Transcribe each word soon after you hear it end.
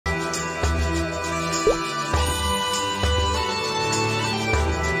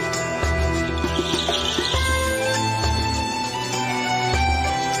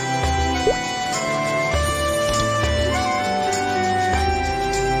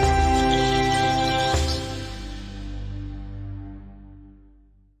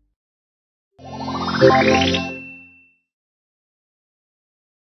It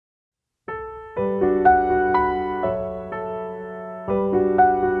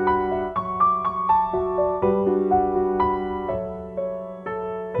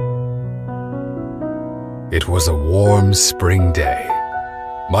was a warm spring day.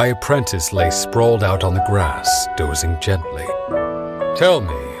 My apprentice lay sprawled out on the grass, dozing gently. "Tell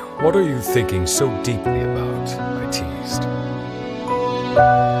me, what are you thinking so deeply about?" I teased.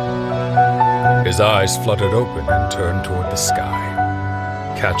 His eyes fluttered open and turned toward the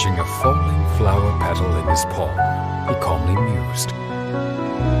sky. Catching a falling flower petal in his palm, he calmly mused.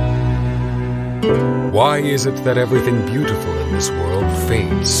 "Why is it that everything beautiful in this world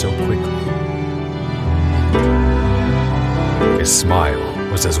fades so quickly?" His smile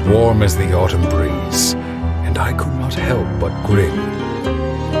was as warm as the autumn breeze, and I could not help but grin.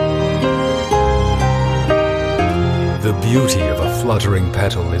 "The beauty of a fluttering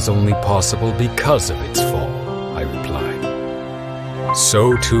petal is only possible because of its fall," I replied.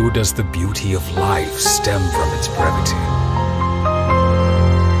 "So too does the beauty of life stem from its brevity.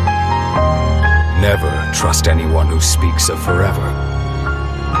 Never trust anyone who speaks of forever.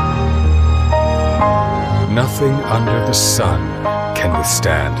 Nothing under the sun can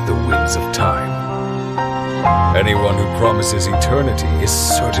withstand the winds of time. Anyone who promises eternity is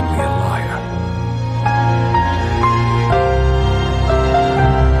certainly a liar."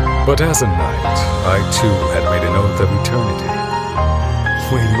 But as a knight, I too had made an oath of eternity.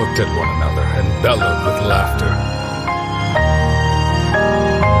 We looked at one another and bellowed with laughter.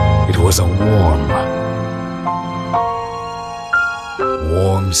 It was a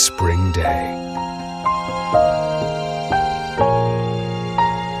warm spring day.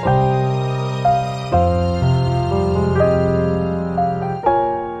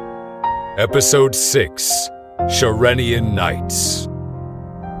 Episode 6, Sharenian Nights.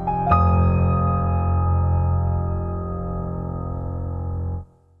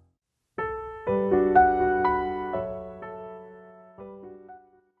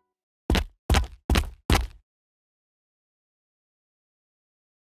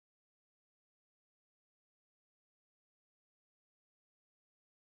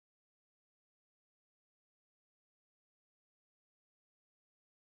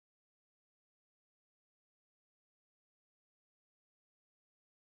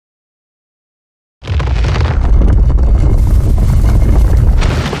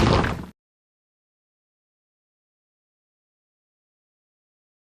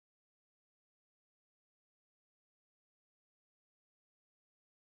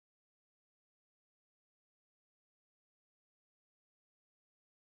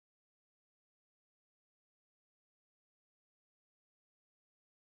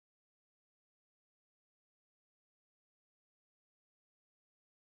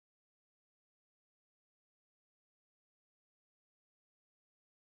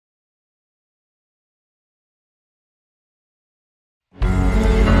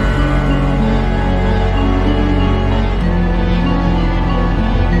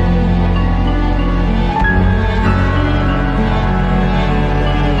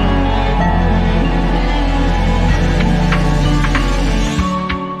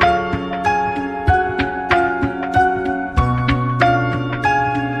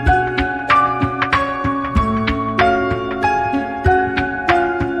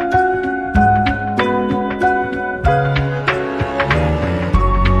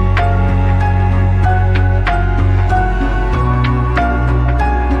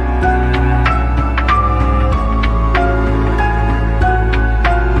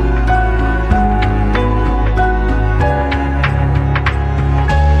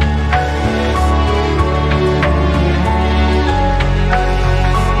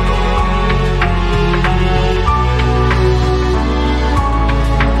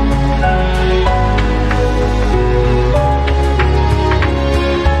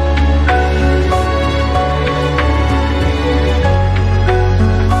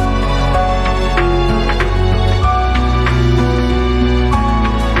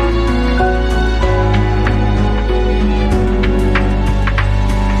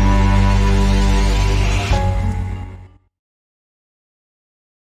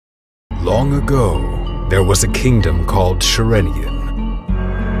 Long ago, there was a kingdom called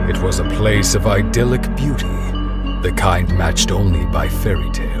Sharenian. It was a place of idyllic beauty, the kind matched only by fairy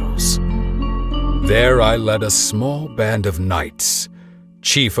tales. There I led a small band of knights.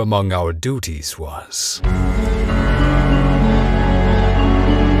 Chief among our duties was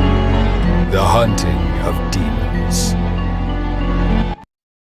the hunting of demons.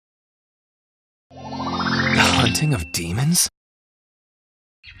 The hunting of demons?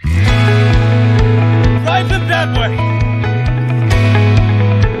 Drive them that way!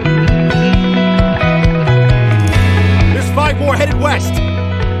 There's 5 more headed west!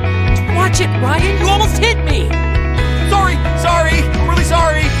 Watch it, Ryan! You almost hit me! Sorry! I'm really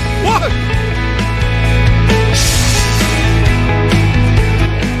sorry! What?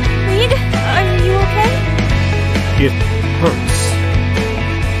 Reed, are you okay? It hurts.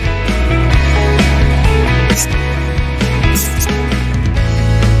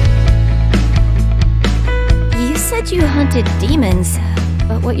 You said you hunted demons,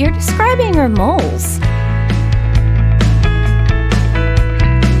 but what you're describing are moles.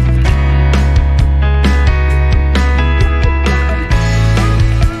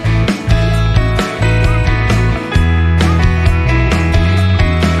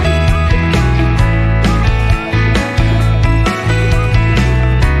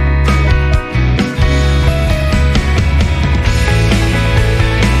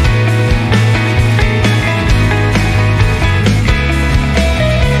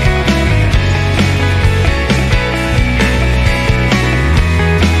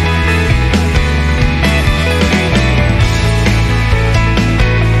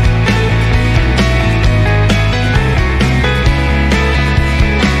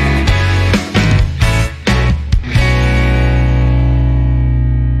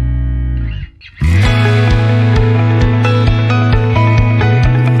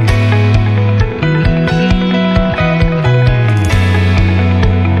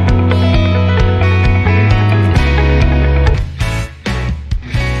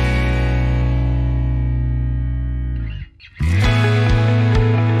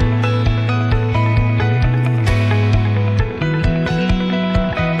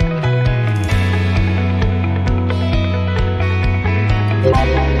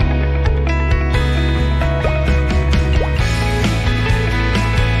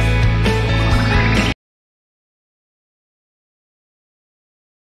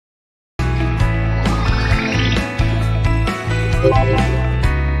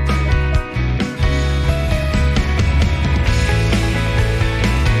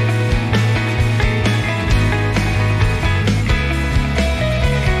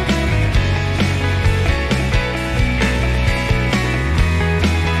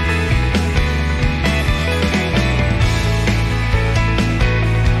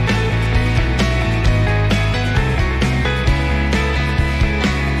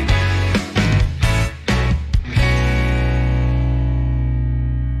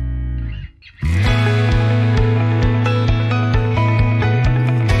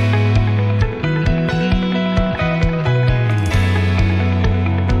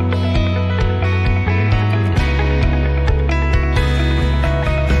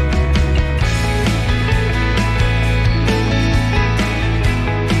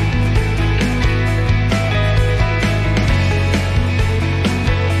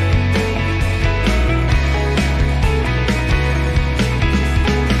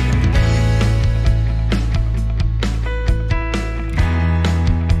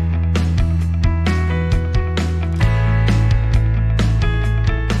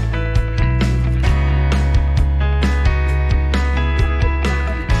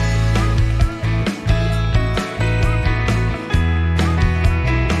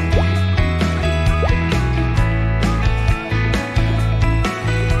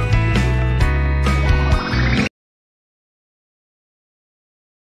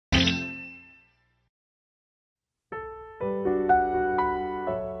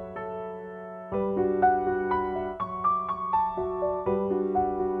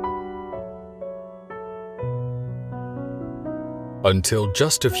 Until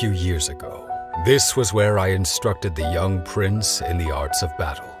just a few years ago, this was where I instructed the young prince in the arts of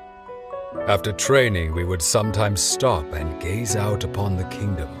battle. After training, we would sometimes stop and gaze out upon the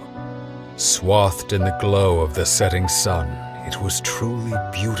kingdom. Swathed in the glow of the setting sun, it was truly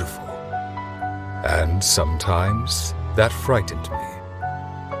beautiful. And sometimes that frightened me.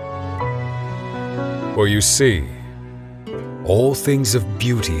 For you see, all things of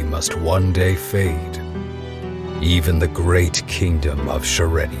beauty must one day fade, even the great kingdom of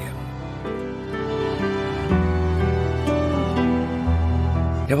Sharenian.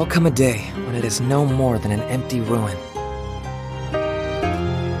 There will come a day when it is no more than an empty ruin,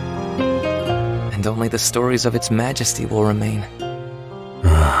 and only the stories of its majesty will remain.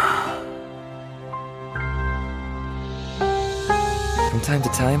 From time to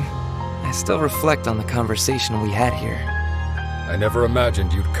time, I still reflect on the conversation we had here. I never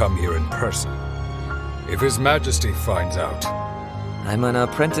imagined you'd come here in person. If His Majesty finds out... I'm an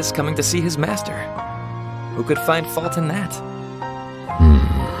apprentice coming to see his master. Who could find fault in that?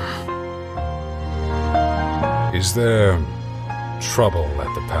 Is there trouble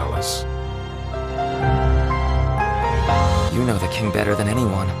at the palace? You know the king better than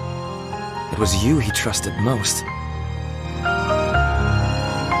anyone. It was you he trusted most.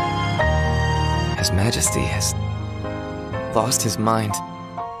 His Majesty has lost his mind.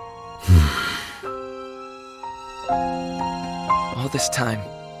 All this time,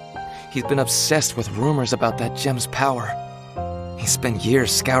 he's been obsessed with rumors about that gem's power. He spent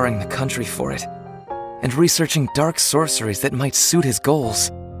years scouring the country for it, and researching dark sorceries that might suit his goals.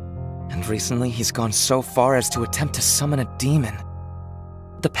 And recently, he's gone so far as to attempt to summon a demon.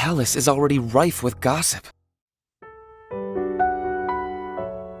 The palace is already rife with gossip.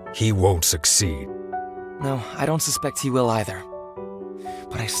 He won't succeed. No, I don't suspect he will either.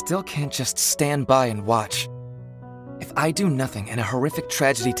 But I still can't just stand by and watch. If I do nothing and a horrific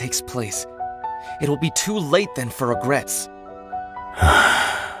tragedy takes place, it will be too late then for regrets.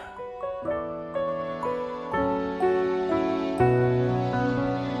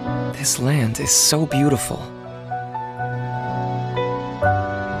 This land is so beautiful.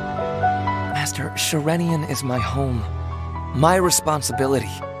 Master, Sharenian is my home, my responsibility.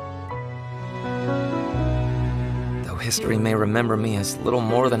 Though history may remember me as little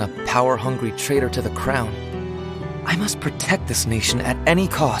more than a power-hungry traitor to the crown, I must protect this nation at any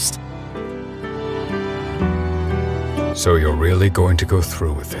cost. So you're really going to go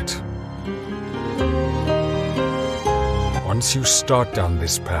through with it? Once you start down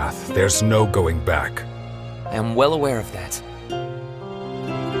this path, there's no going back. I am well aware of that.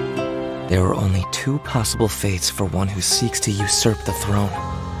 There are only two possible fates for one who seeks to usurp the throne.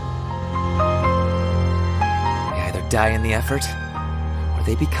 They either die in the effort, or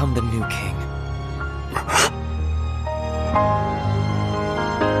they become the new king.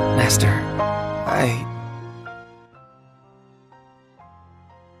 Master,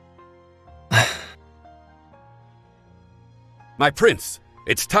 My prince,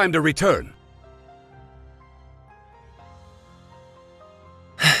 it's time to return.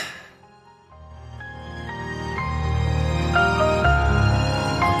 I'll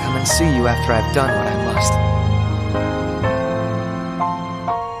come and see you after I've done what I must.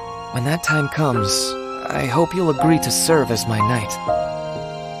 When that time comes, I hope you'll agree to serve as my knight.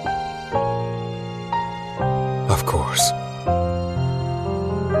 Of course.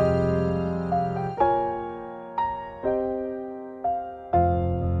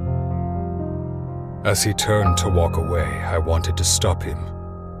 As he turned to walk away, I wanted to stop him,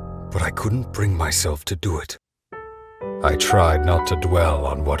 but I couldn't bring myself to do it. I tried not to dwell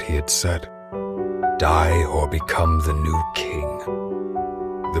on what he had said. Die or become the new king.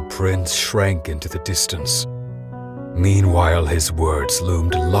 The prince shrank into the distance. Meanwhile, his words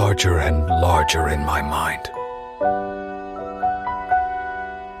loomed larger and larger in my mind.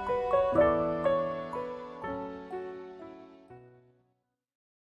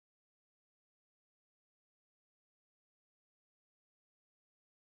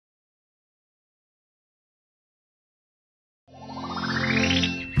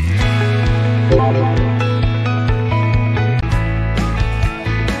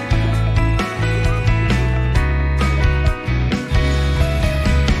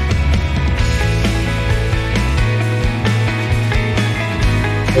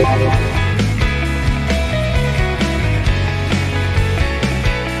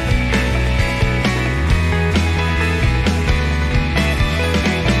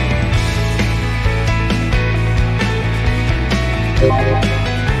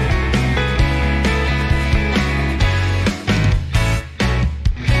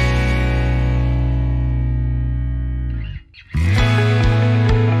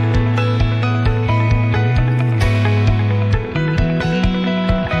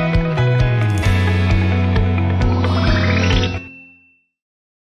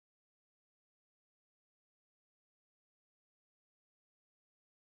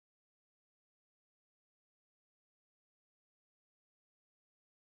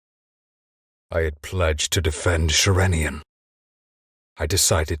 I had pledged to defend Sharenian. I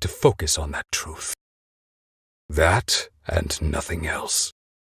decided to focus on that truth. That and nothing else.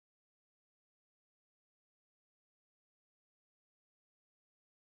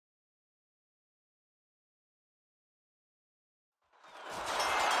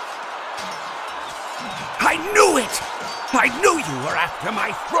 I knew it! I knew you were after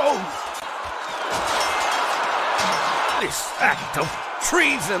my throne! This act of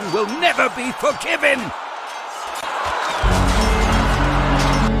treason will never be forgiven!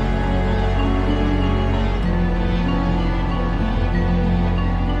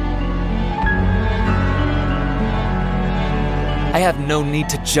 I have no need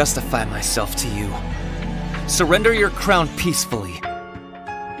to justify myself to you. Surrender your crown peacefully.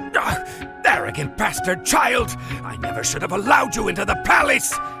 Arrogant bastard child! I never should have allowed you into the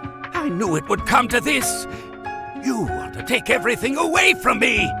palace! I knew it would come to this! You want to take everything away from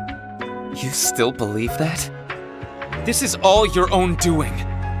me! You still believe that? This is all your own doing.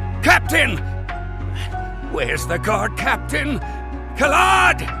 Captain! Where's the guard captain?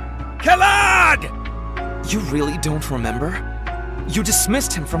 Kalad! Kalad! You really don't remember? You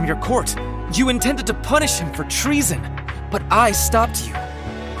dismissed him from your court. You intended to punish him for treason, but I stopped you.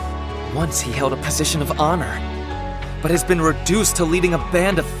 Once he held a position of honor, but has been reduced to leading a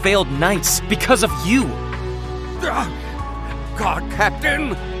band of failed knights because of you. Guard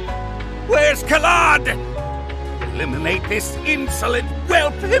captain! Where's Kalad? Eliminate this insolent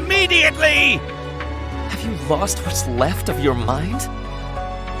whelp immediately! Have you lost what's left of your mind?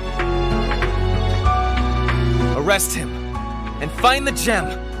 Arrest him, and find the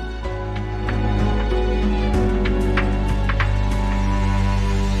gem.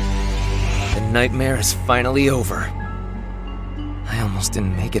 The nightmare is finally over. I almost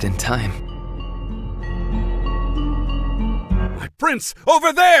didn't make it in time. My prince,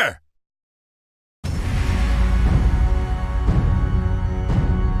 over there!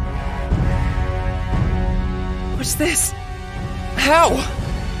 What's this? How?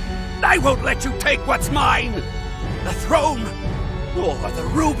 I won't let you take what's mine! The throne, or the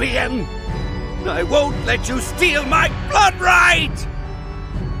Rubian! I won't let you steal my blood right!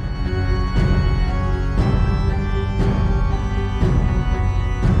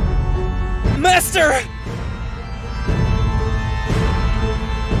 Master!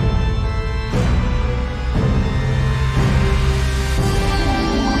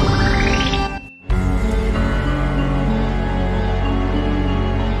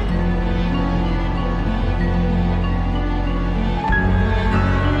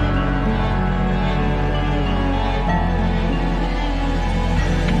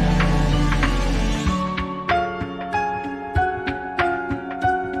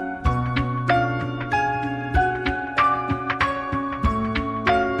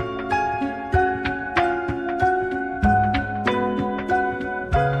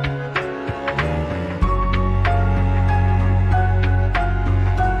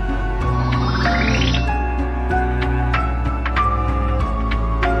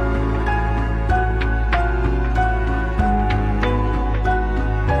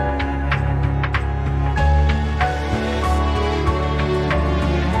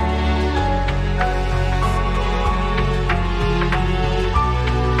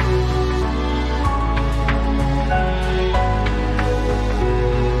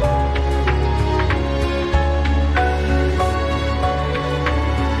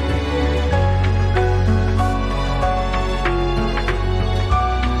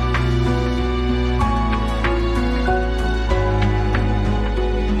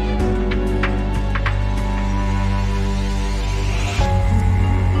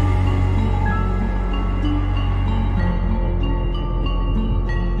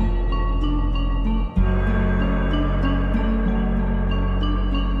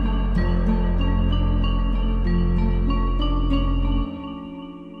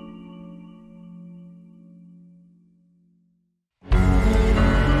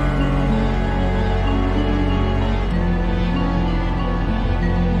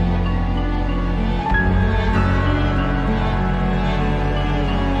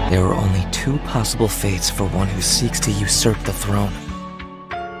 There are only two possible fates for one who seeks to usurp the throne.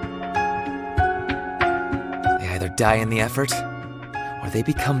 They either die in the effort, or they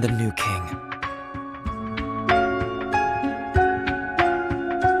become the new king.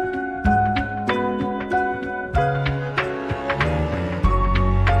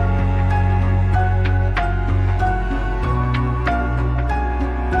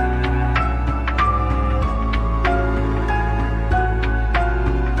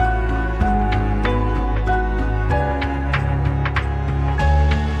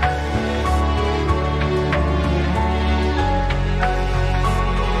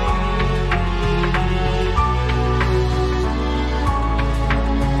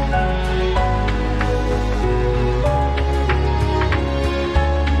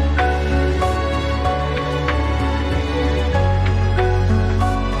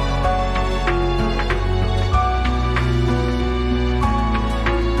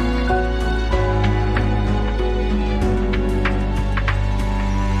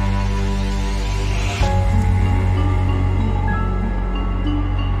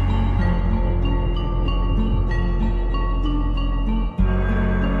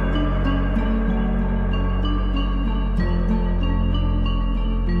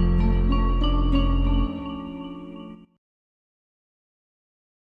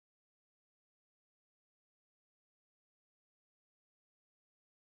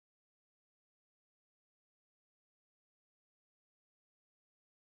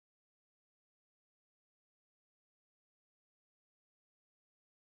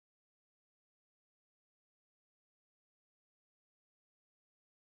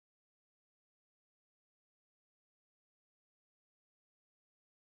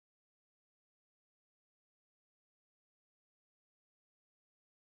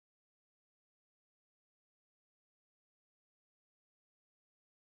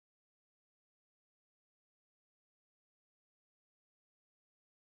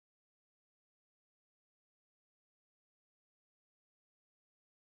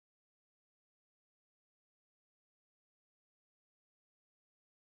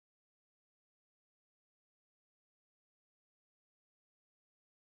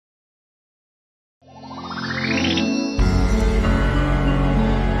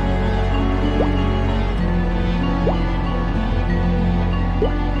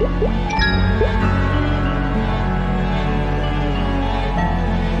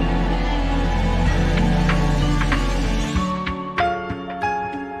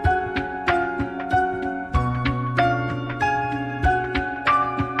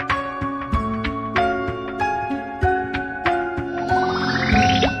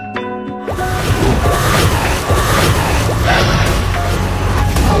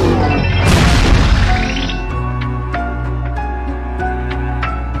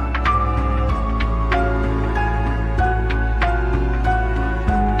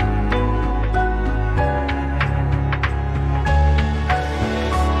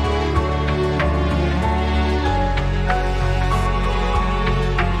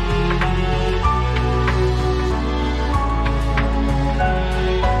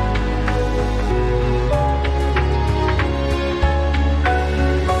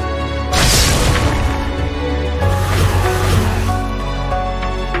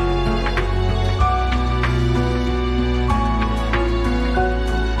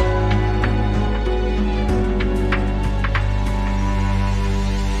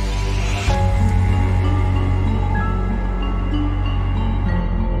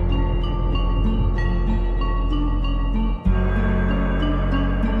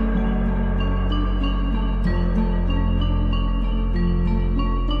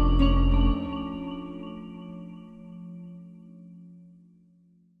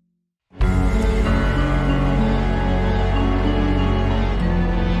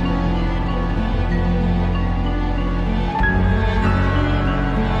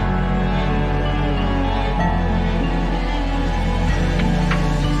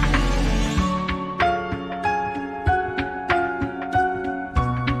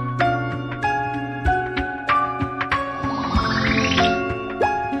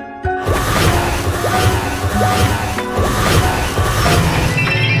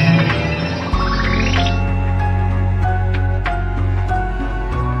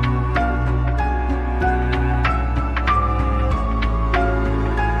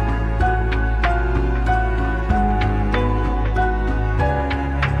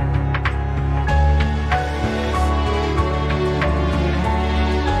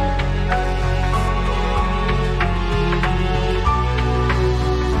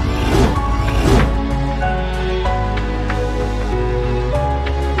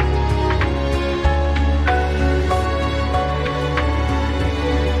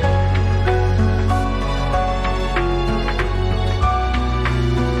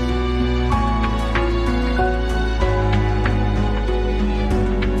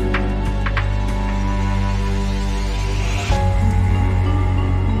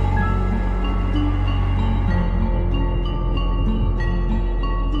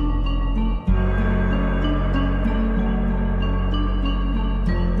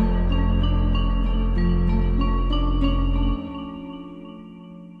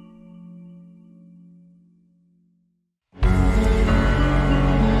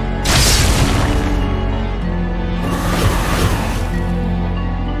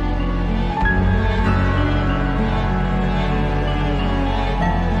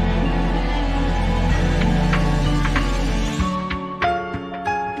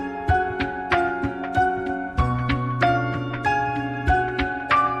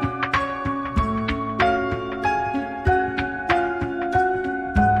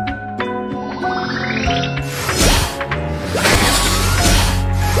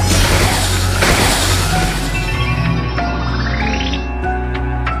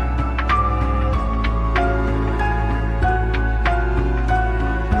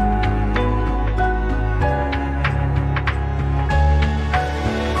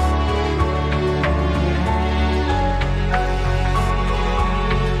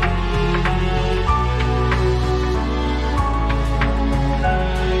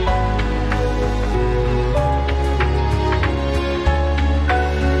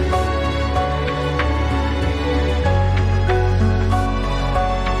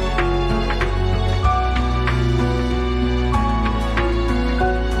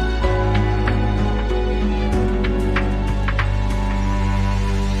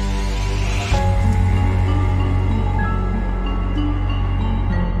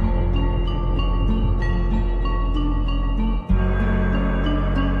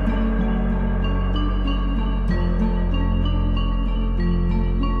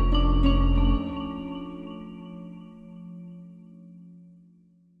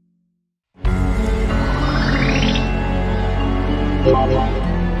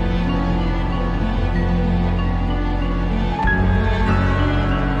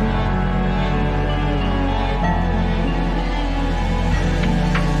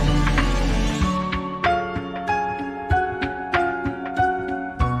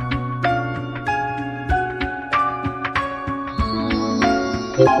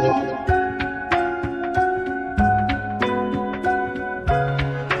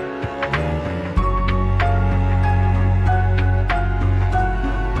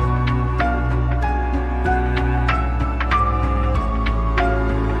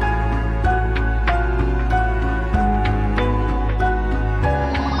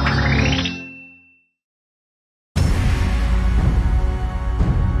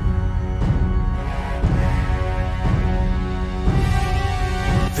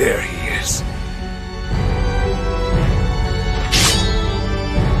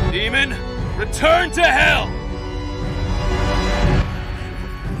 return to hell!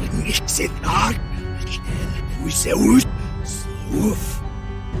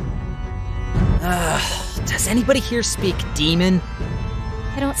 Does anybody here speak demon?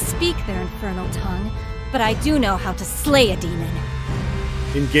 I don't speak their infernal tongue, but I do know how to slay a demon.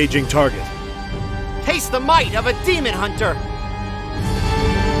 Engaging target. Taste the might of a demon hunter!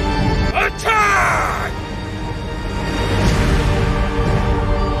 Attack!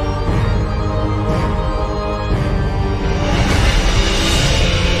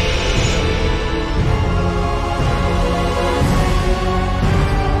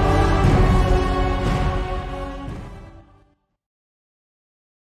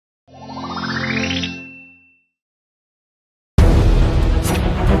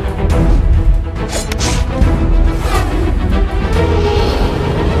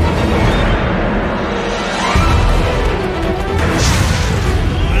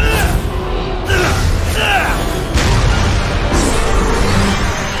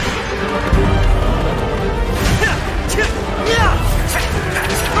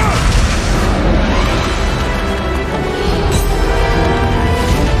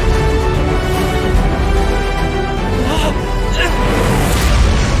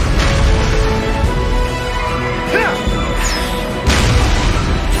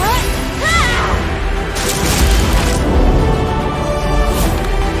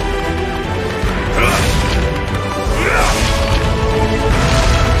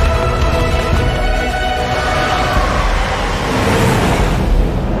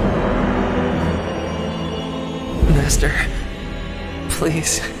 Master,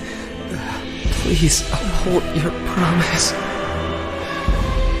 please, please uphold your promise.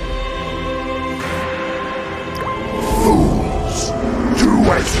 Fools, do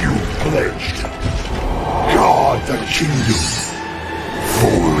as you pledged. Guard the kingdom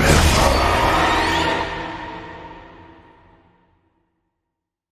forever.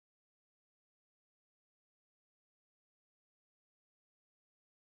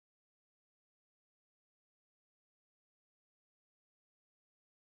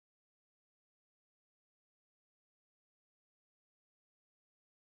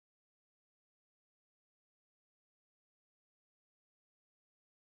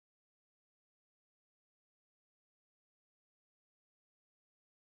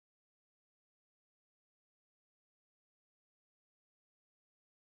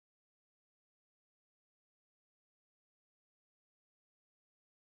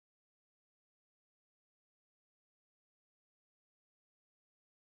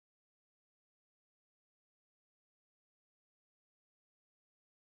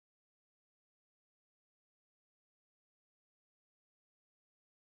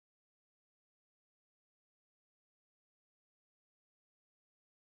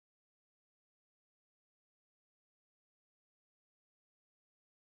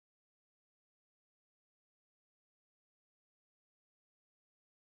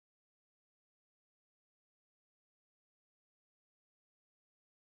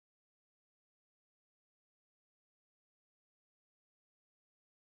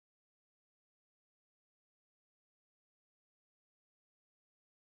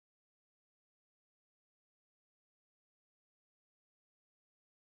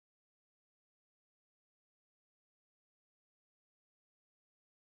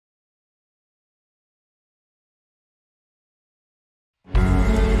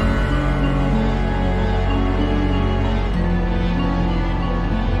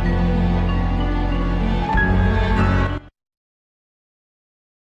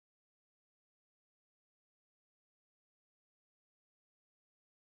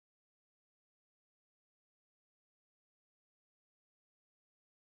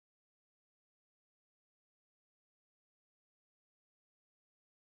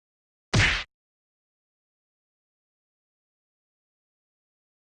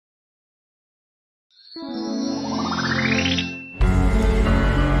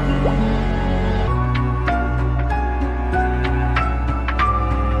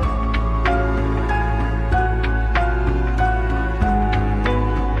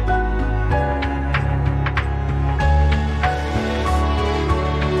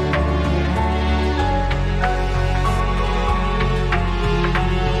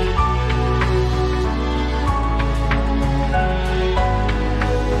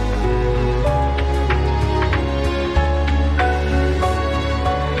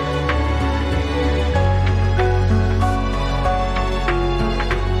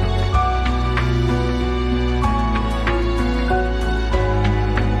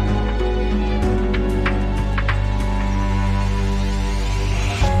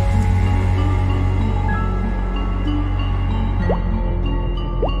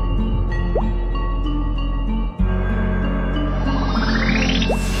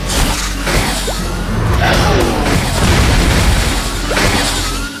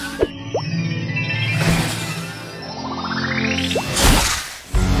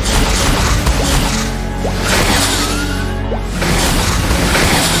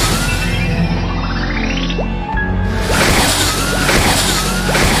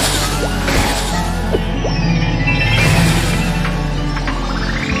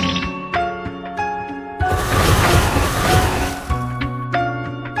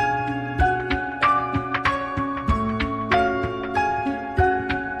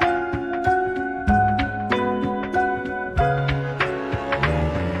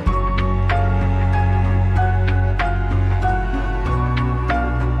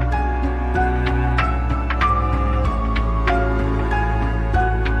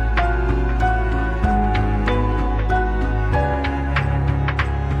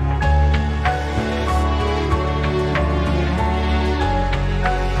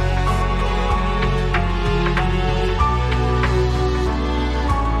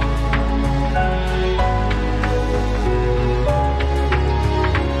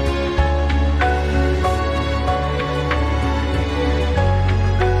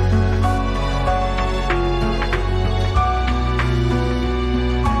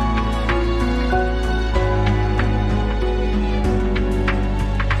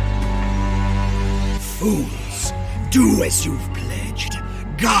 Do as you've pledged.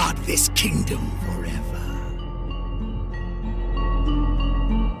 Guard this kingdom forever.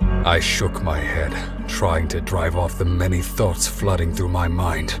 I shook my head, trying to drive off the many thoughts flooding through my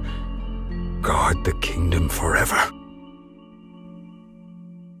mind. Guard the kingdom forever.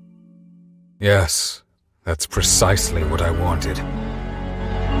 Yes, that's precisely what I wanted.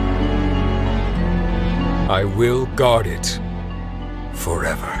 I will guard it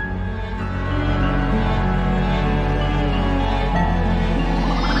forever.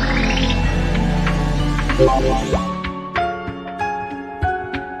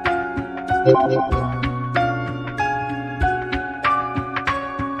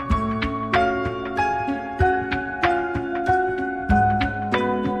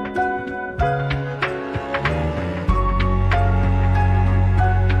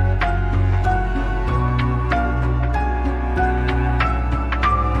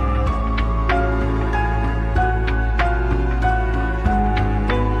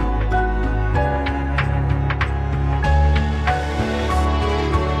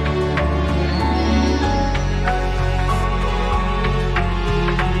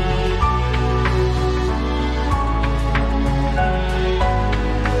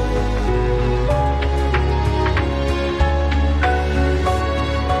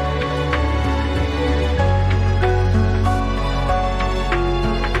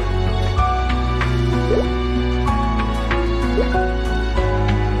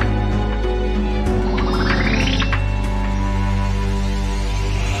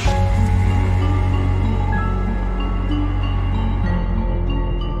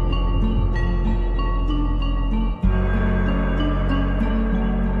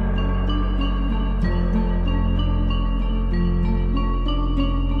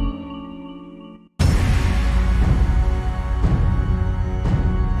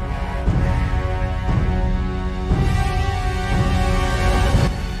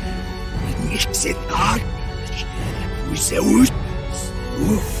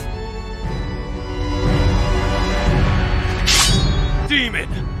 Demon!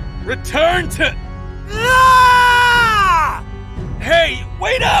 Return to... Ah! Hey,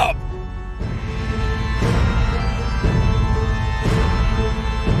 wait up!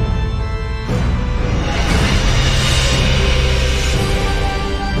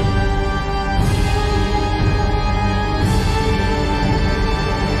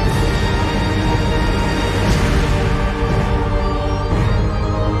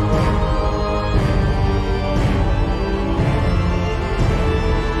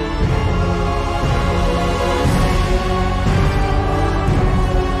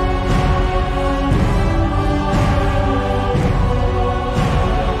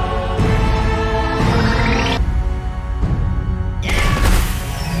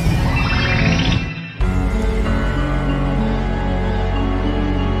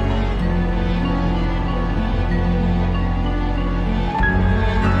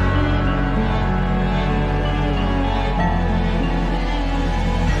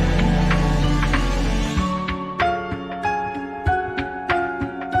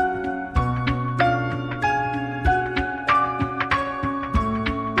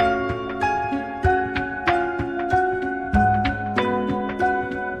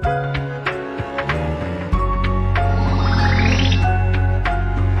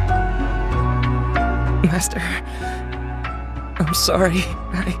 Master, I'm sorry.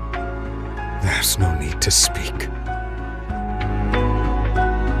 There's no need to speak.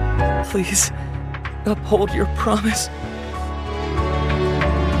 Please, uphold your promise.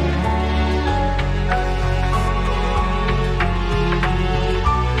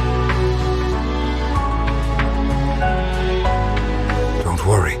 Don't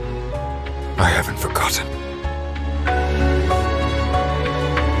worry. I haven't forgotten.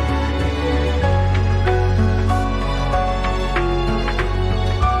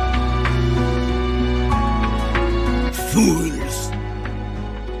 Fools!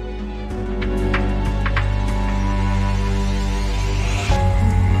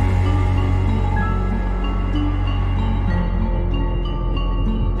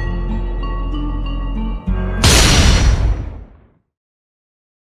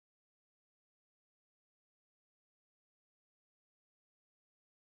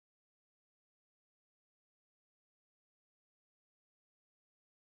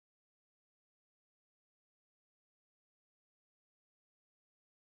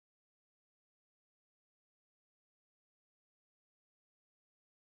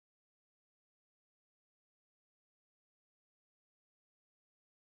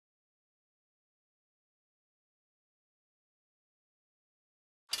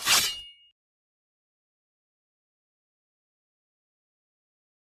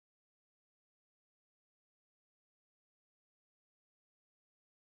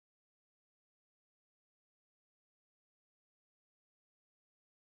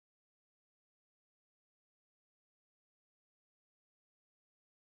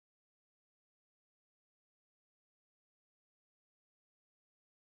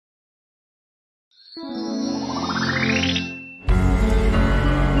 We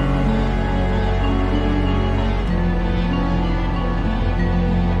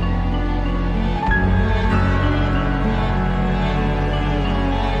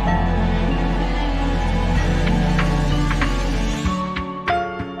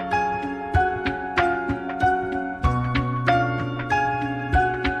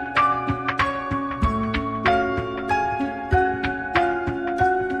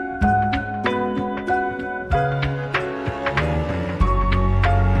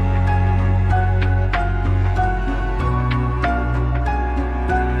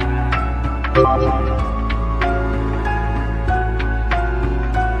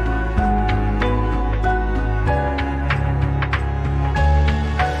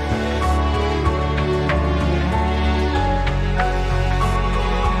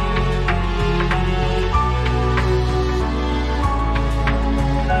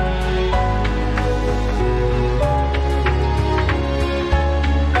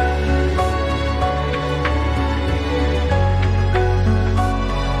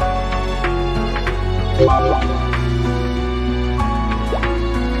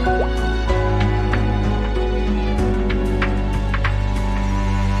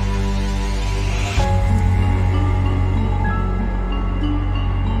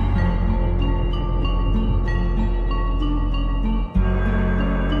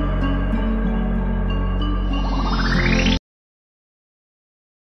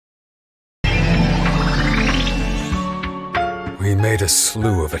made a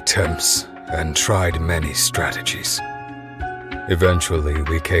slew of attempts and tried many strategies. Eventually,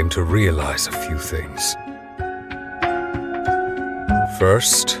 we came to realize a few things.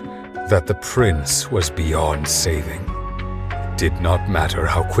 First, that the prince was beyond saving. It did not matter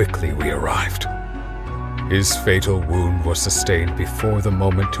how quickly we arrived. His fatal wound was sustained before the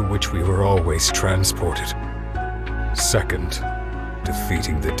moment to which we were always transported. Second,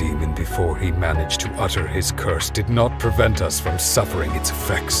 defeating the demon before he managed to utter his curse did not prevent us from suffering its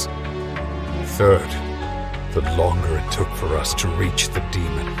effects. Third, the longer it took for us to reach the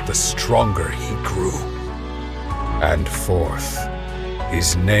demon, the stronger he grew. And fourth,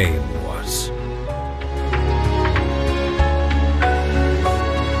 his name was...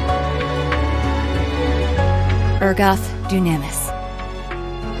 Urgoth Dunamis.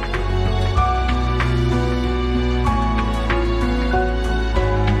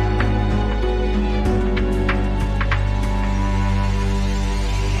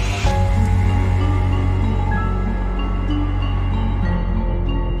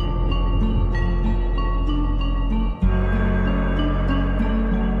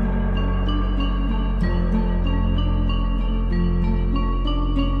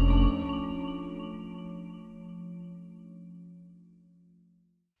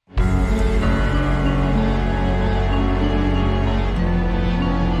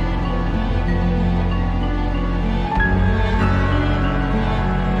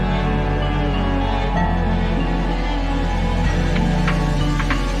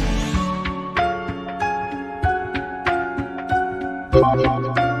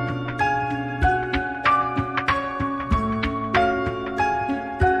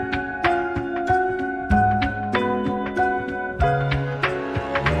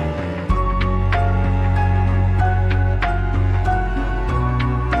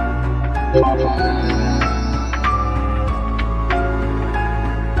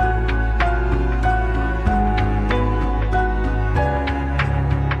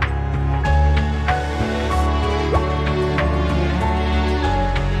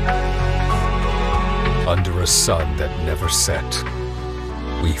 Under a sun that never set,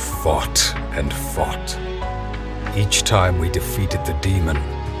 we fought and fought. Each time we defeated the demon,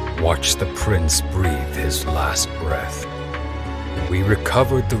 watched the prince breathe his last breath. We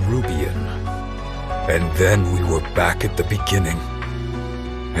recovered the Rubian, and then we were back at the beginning.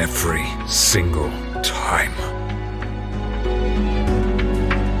 Every single time.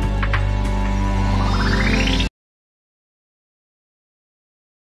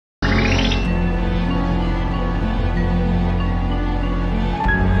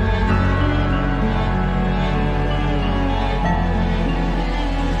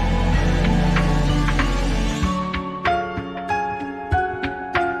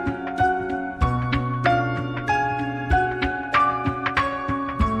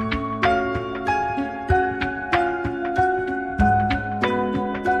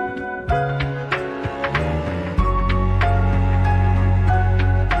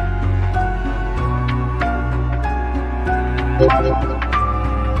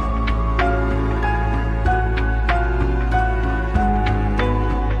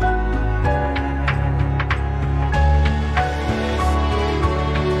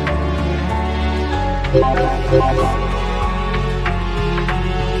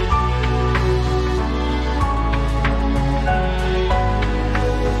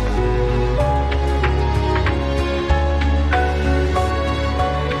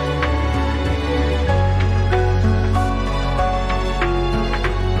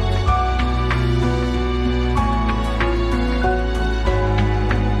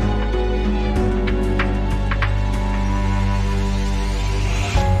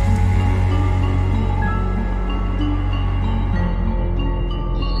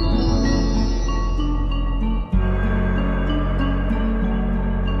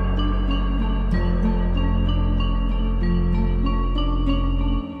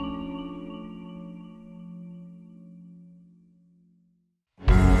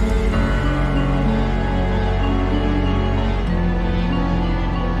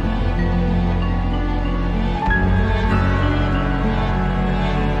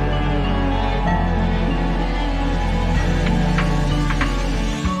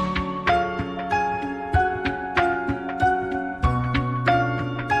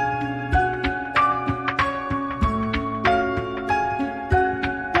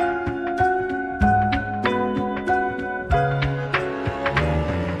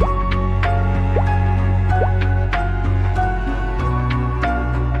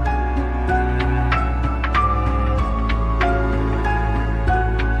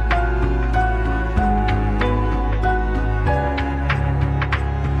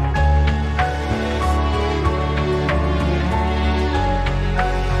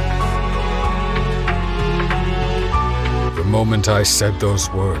 moment I said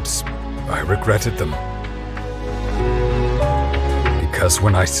those words, I regretted them. Because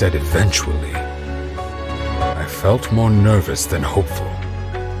when I said eventually, I felt more nervous than hopeful,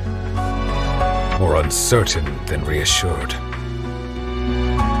 more uncertain than reassured.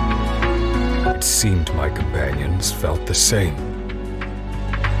 It seemed my companions felt the same.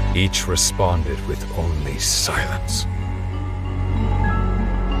 Each responded with only silence.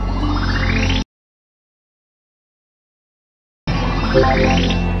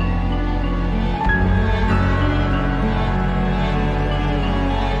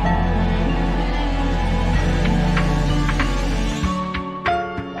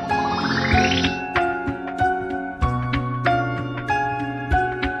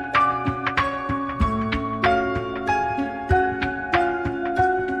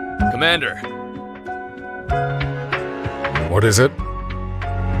 Commander! What is it?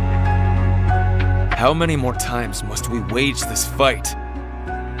 How many more times must we wage this fight?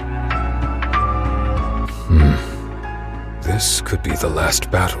 This could be the last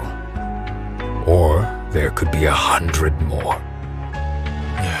battle. Or there could be 100 more.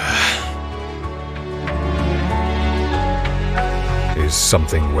 Is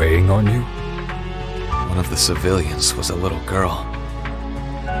something weighing on you? One of the civilians was a little girl.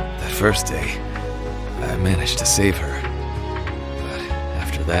 That first day, I managed to save her. But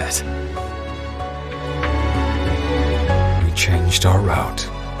after that... We changed our route.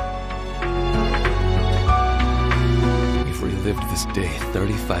 We've relived this day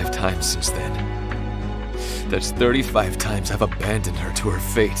 35 times since then. That's 35 times I've abandoned her to her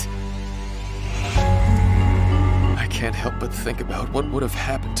fate. I can't help but think about what would have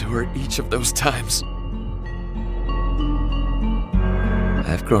happened to her each of those times.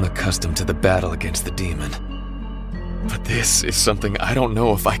 I've grown accustomed to the battle against the demon. But this is something I don't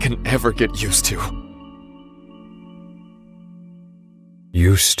know if I can ever get used to.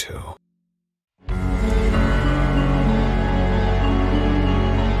 Used to?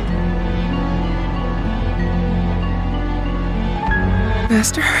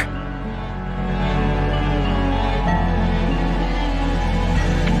 Master?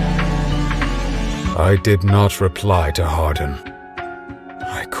 I did not reply to Hardin.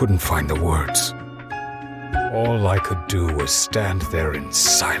 I couldn't find the words. All I could do was stand there in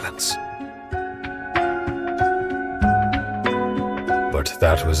silence. But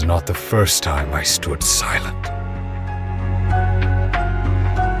that was not the first time I stood silent.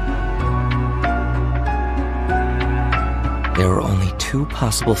 There are only two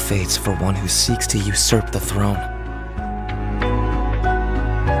possible fates for one who seeks to usurp the throne.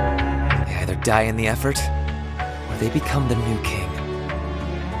 They either die in the effort, or they become the new king.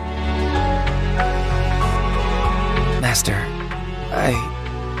 Master,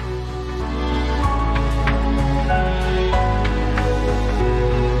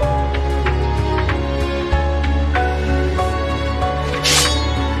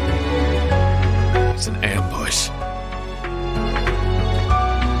 It's an ambush.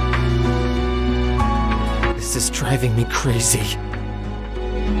 This is driving me crazy.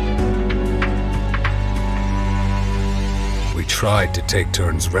 We tried to take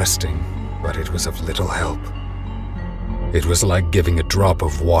turns resting, but it was of little help. It was like giving a drop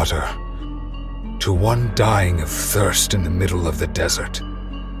of water to one dying of thirst in the middle of the desert.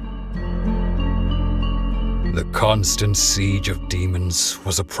 The constant siege of demons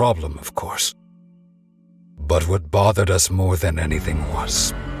was a problem, of course. But what bothered us more than anything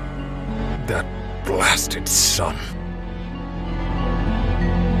was that blasted sun.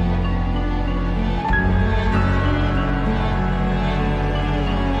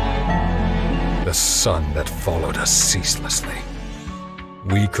 The sun that followed us ceaselessly.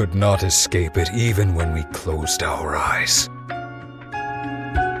 We could not escape it even when we closed our eyes.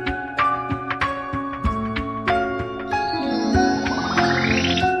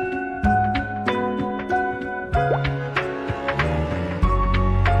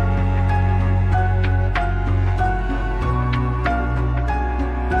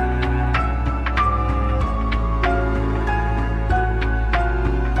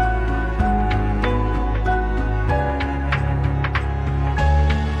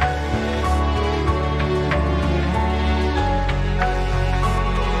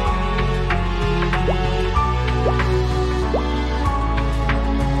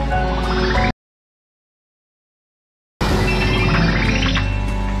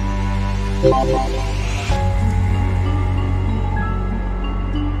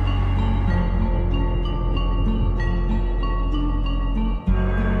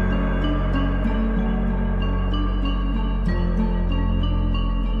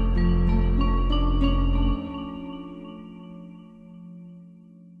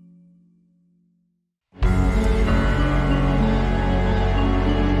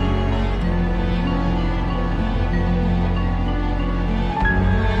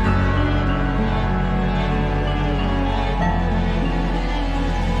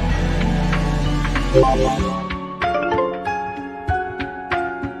 I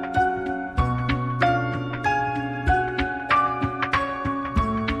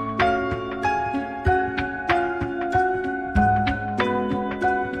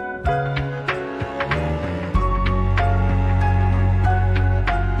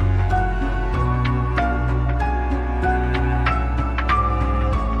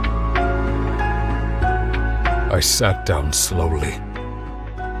sat down slowly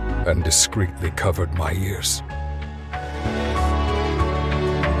and discreetly covered my ears. But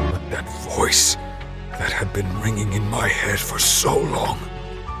that voice that had been ringing in my head for so long,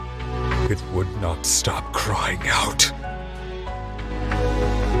 it would not stop crying out.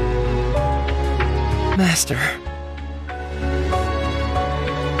 Master.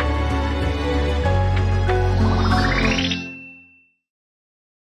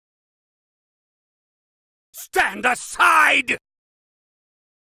 Stand aside!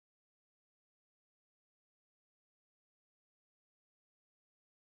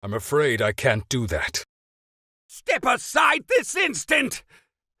 I'm afraid I can't do that. Step aside this instant!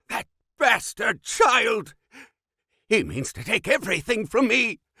 That bastard child! He means to take everything from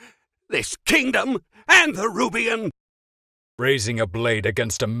me! This kingdom and the Rubian! Raising a blade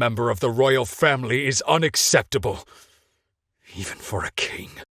against a member of the royal family is unacceptable, even for a king.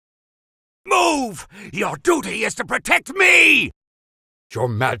 Move! Your duty is to protect me! Your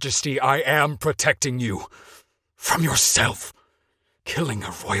Majesty, I am protecting you. From yourself. Killing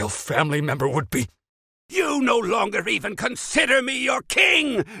a royal family member would be... You no longer even consider me your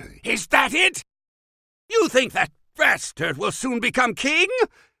king! Is that it? You think that bastard will soon become king?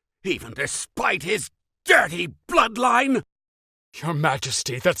 Even despite his dirty bloodline? Your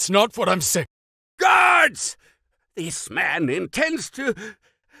Majesty, that's not what I'm saying. Guards! This man intends to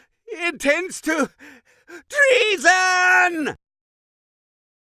treason!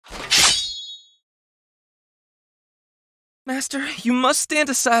 Master, you must stand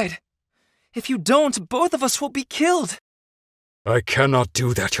aside. If you don't, both of us will be killed. I cannot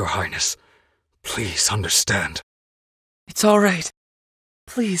do that, Your Highness. Please understand. It's all right.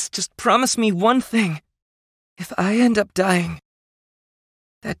 Please, just promise me one thing. If I end up dying,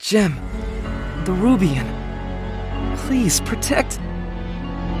 that gem, the Rubian, please protect...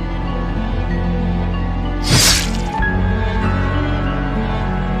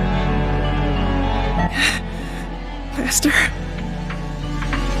 Master?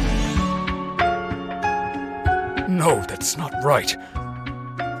 No, that's not right.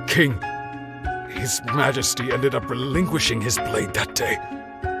 King, His Majesty ended up relinquishing his blade that day.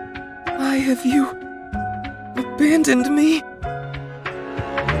 Why have you abandoned me?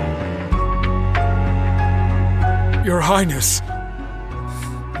 Your Highness!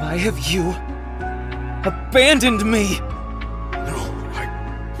 Why have you abandoned me? No,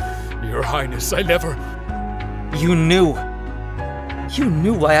 Your Highness, I never... You knew. You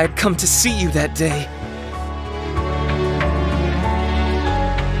knew why I'd come to see you that day.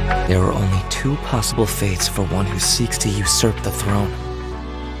 There are only two possible fates for one who seeks to usurp the throne.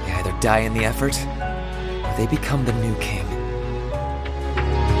 They either die in the effort, or they become the new king.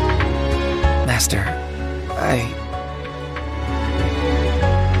 Master,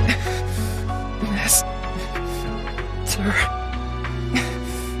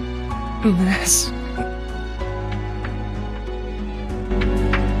 Master...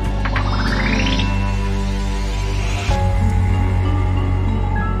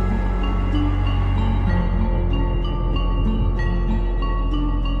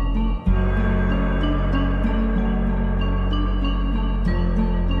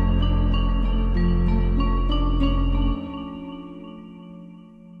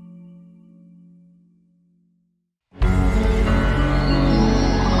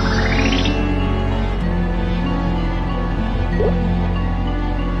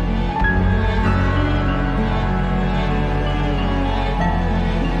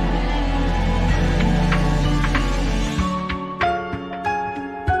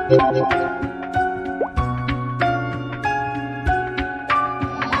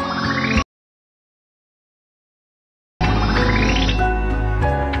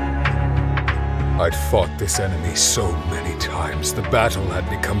 I'd fought this enemy so many times, the battle had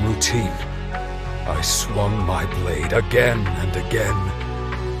become routine. I swung my blade again and again.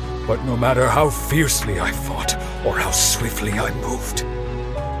 But no matter how fiercely I fought, or how swiftly I moved,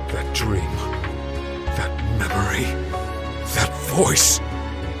 that dream, that memory, that voice,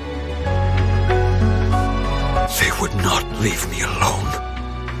 they would not leave me alone.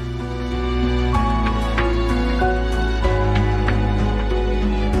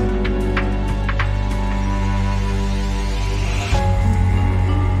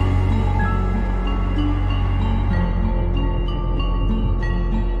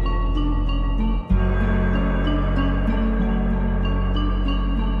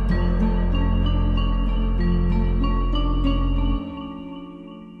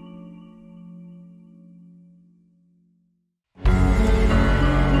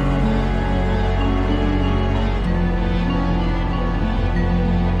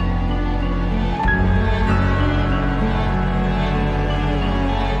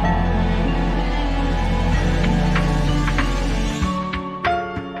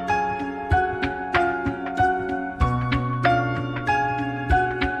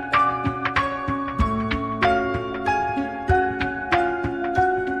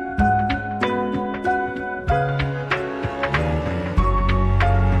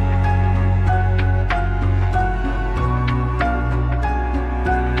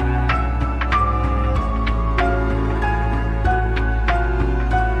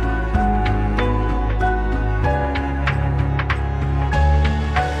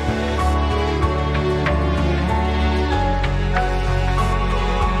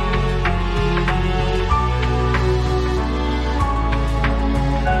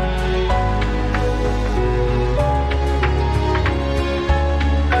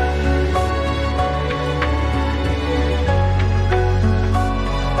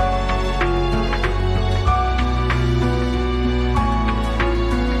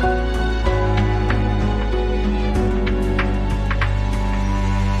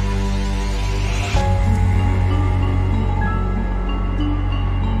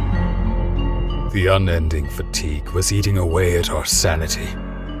 The unending fatigue was eating away at our sanity.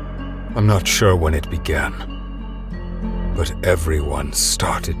 I'm not sure when it began, but everyone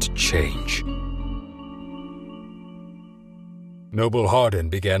started to change. Noble Hardin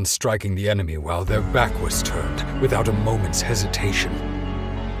began striking the enemy while their back was turned, without a moment's hesitation.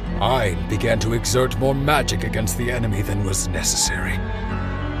 I began to exert more magic against the enemy than was necessary.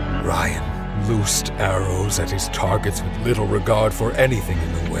 Ryan loosed arrows at his targets with little regard for anything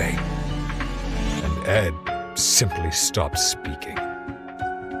in the way. And Ed simply stopped speaking.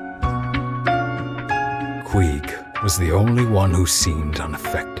 Queeg was the only one who seemed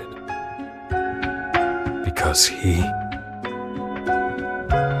unaffected. Because he...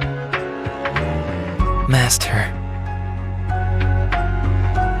 Master.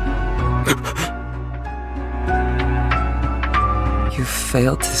 You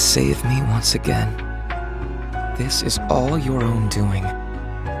failed to save me once again. This is all your own doing.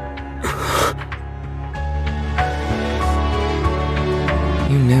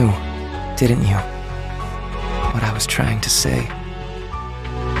 You knew, didn't you? What I was trying to say.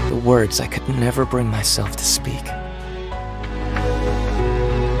 The words I could never bring myself to speak.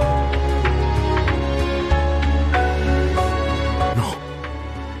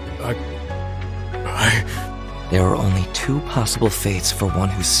 There are only two possible fates for one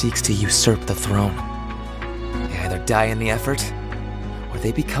who seeks to usurp the throne. They either die in the effort, or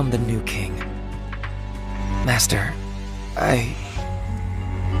they become the new king. Master,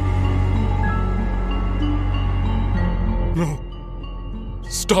 No.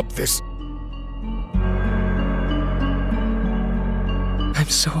 Stop this. I'm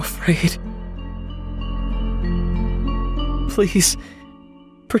so afraid. Please,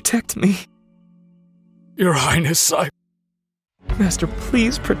 protect me. Your Highness, Master,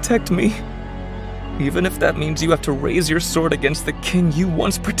 please protect me. Even if that means you have to raise your sword against the king you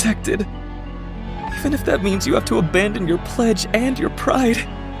once protected. Even if that means you have to abandon your pledge and your pride.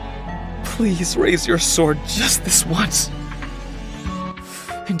 Please raise your sword just this once.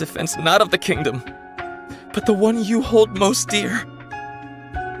 In defense not of the kingdom, but the one you hold most dear.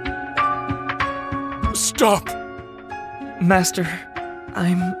 Stop! Master,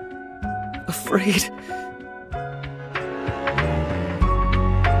 I'm afraid.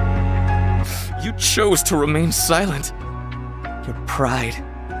 You chose to remain silent. Your pride,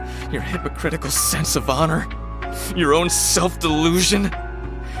 your hypocritical sense of honor, your own self-delusion,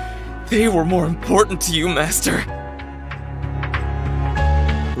 they were more important to you, Master.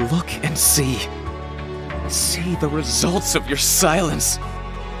 Look and see. See the results of your silence.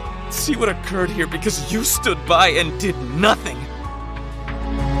 See what occurred here because you stood by and did nothing.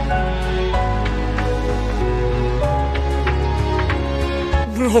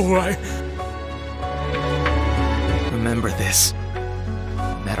 No, Remember this.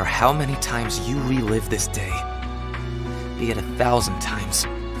 No matter how many times you relive this day, be it 1,000 times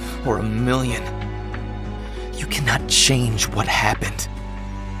or 1,000,000, you cannot change what happened.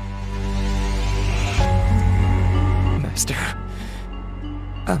 Master,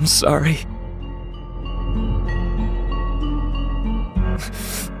 I'm sorry.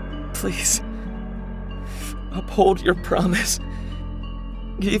 Please, uphold your promise,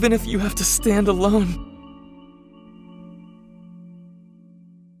 even if you have to stand alone.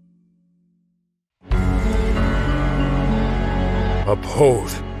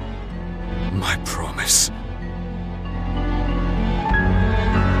 Uphold my promise.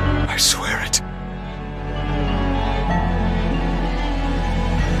 I swear it.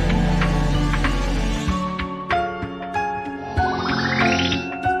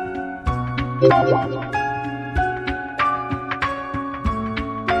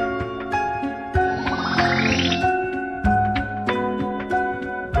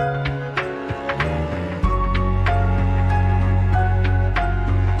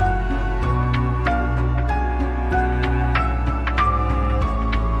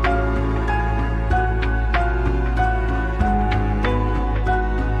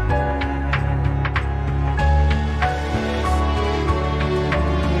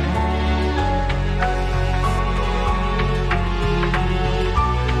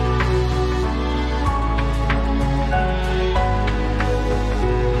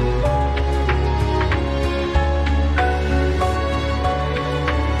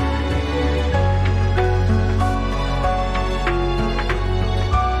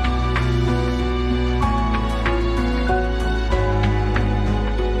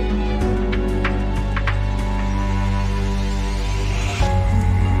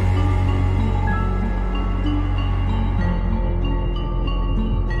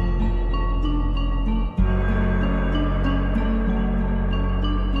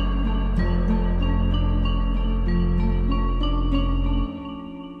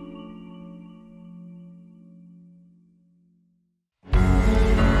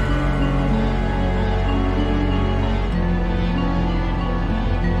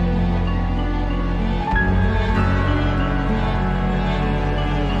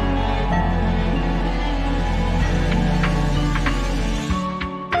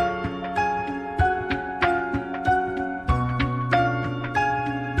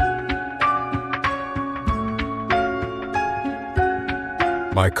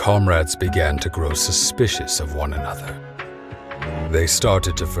 my comrades began to grow suspicious of one another. They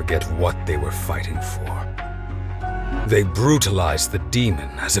started to forget what they were fighting for. They brutalized the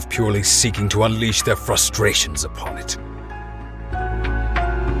demon as if purely seeking to unleash their frustrations upon it.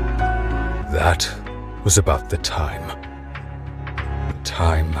 That was about the time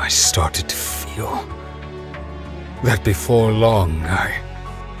I started to feel that before long I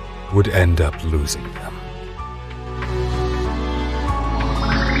would end up losing them.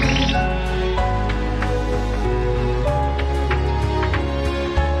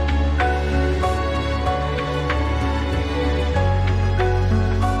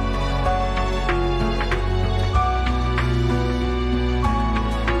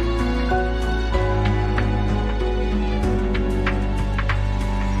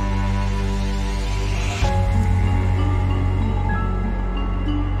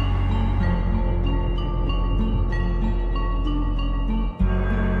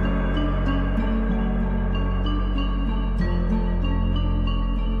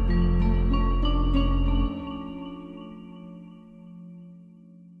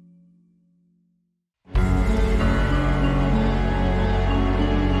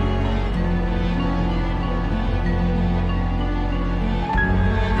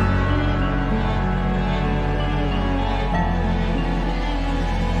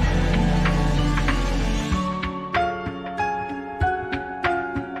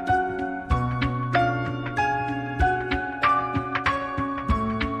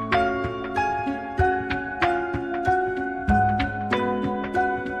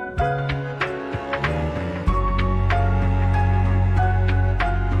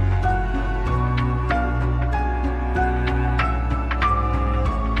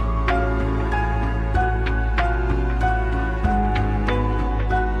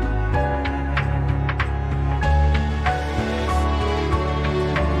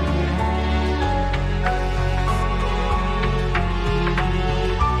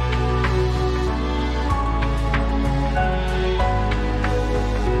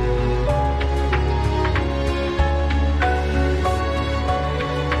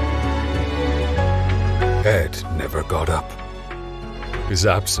 Ed never got up. His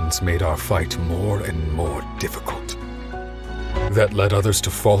absence made our fight more and more difficult. That led others to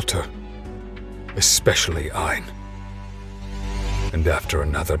falter, especially Ein. And after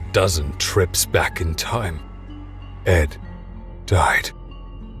another dozen trips back in time, Ed died.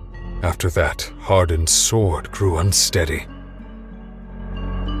 After that, Harden's sword grew unsteady.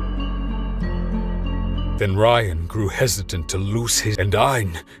 Then Ryan grew hesitant to loose his, and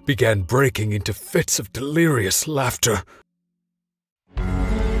Ein began breaking into fits of delirious laughter.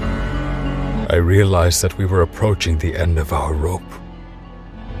 I realized that we were approaching the end of our rope.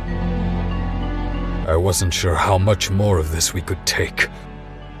 I wasn't sure how much more of this we could take.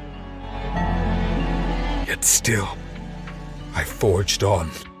 Yet still, I forged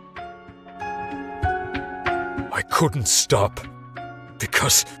on. I couldn't stop,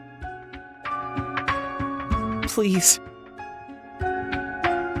 because... Please.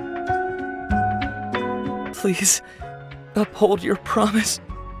 Please, uphold your promise.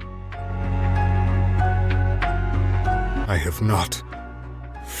 I have not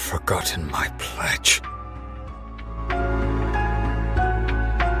forgotten my pledge.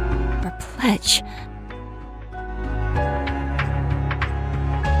 Our pledge.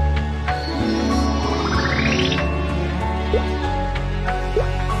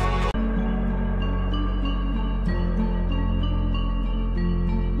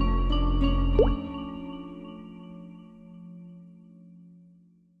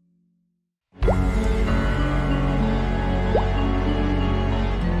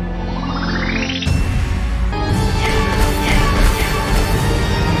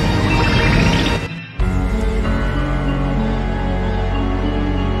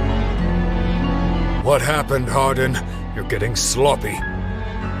 What happened, Harden? You're getting sloppy.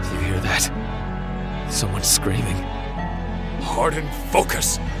 Do you hear that? Someone's screaming. Harden,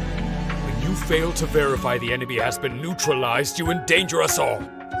 focus! When you fail to verify the enemy has been neutralized, you endanger us all.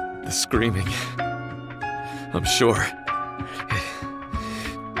 The screaming. I'm sure.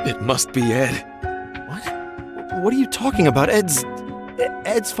 It must be Ed. What? What are you talking about? Ed's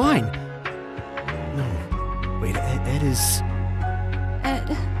fine. No. Wait, Ed is...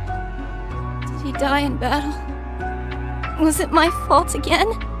 Ed. Did he die in battle? Was it my fault again?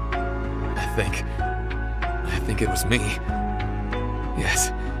 I think it was me.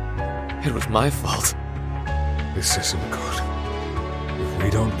 Yes. It was my fault. This isn't good. If we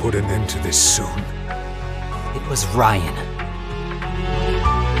don't put an end to this soon... It was Ryan.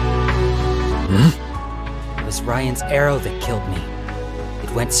 Hmm? It was Ryan's arrow that killed me. It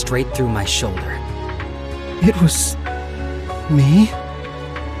It went straight through my shoulder. It was... me?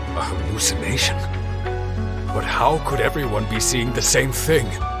 A hallucination? But how could everyone be seeing the same thing?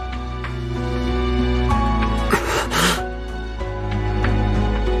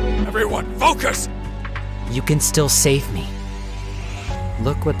 Everyone, focus! You can still save me.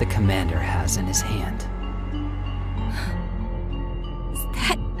 Look what the commander has in his hand. Is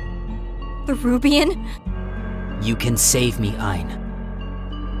that... the Rubian? You can save me, Ein.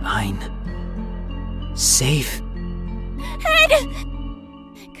 Ein. Save... Ed!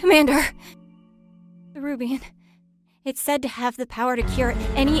 Commander. The Rubian. It's said to have the power to cure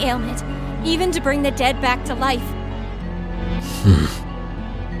any ailment, even to bring the dead back to life.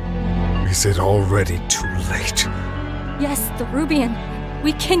 Is it already too late? Yes, the Rubian.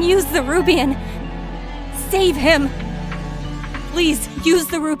 We can use the Rubian. Save him. Please, use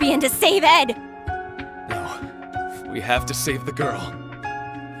the Rubian to save Ed. No. We have to save the girl.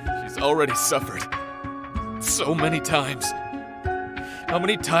 She's already suffered. So many times. How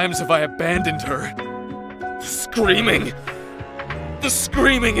many times have I abandoned her? The screaming! The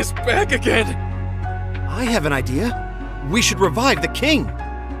screaming is back again! I have an idea. We should revive the king.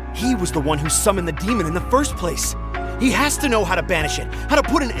 He was the one who summoned the demon in the first place. He has to know how to banish it, how to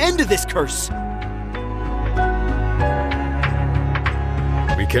put an end to this curse.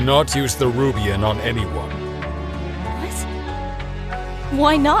 We cannot use the Rubian on anyone. What?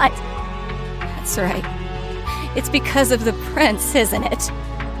 Why not? That's right. It's because of the prince, isn't it?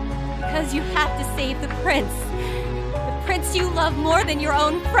 Because you have to save the prince. The prince you love more than your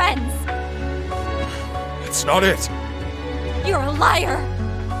own friends. That's not it. You're a liar.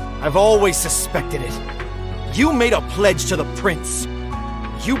 I've always suspected it. You made a pledge to the prince.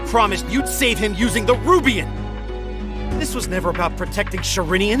 You promised you'd save him using the Rubian. This was never about protecting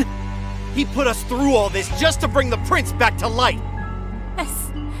Sharenian. He put us through all this just to bring the prince back to life. That's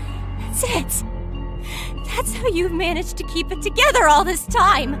it. That's how you've managed to keep it together all this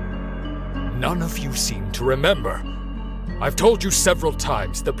time. None of you seem to remember. I've told you several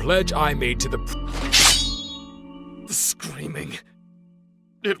times the pledge I made to the screaming.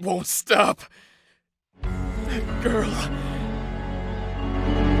 It won't stop. That girl.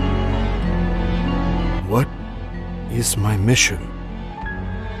 What is my mission?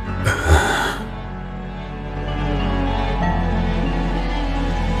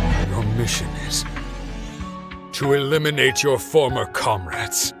 Your mission is to eliminate your former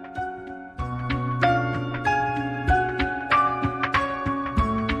comrades.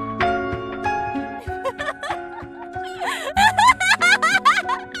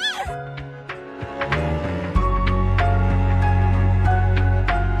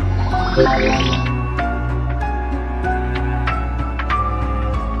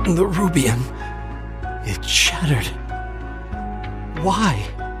 The Rubian. It shattered. Why?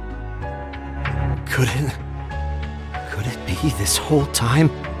 Could it be this whole time?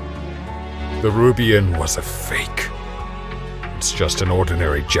 The Rubian was a fake. It's just an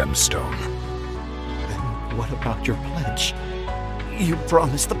ordinary gemstone. Then what about your pledge? You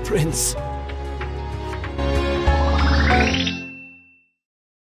promised the prince.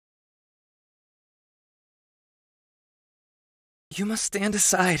 You must stand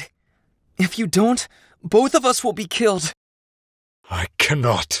aside. If you don't, both of us will be killed. I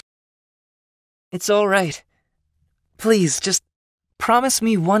cannot. It's all right. Please, just promise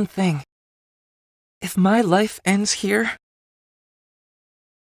me one thing. If my life ends here,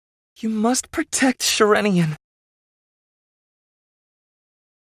 you must protect Sharenian.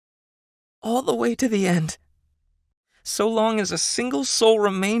 All the way to the end. So long as a single soul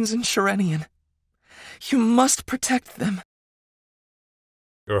remains in Sharenian, you must protect them.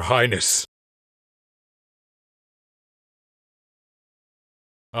 Your Highness,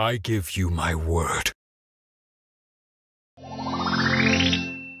 I give you my word.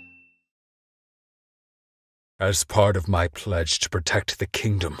 As part of my pledge to protect the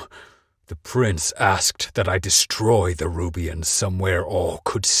kingdom, the prince asked that I destroy the Rubian somewhere all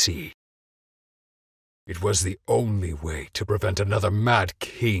could see. It was the only way to prevent another mad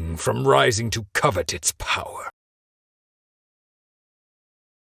king from rising to covet its power.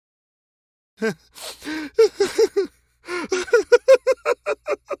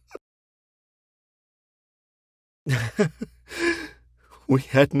 We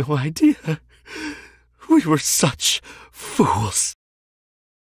had no idea. We were such fools.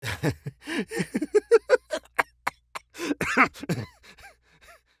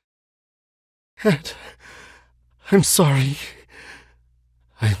 Ed, I'm sorry.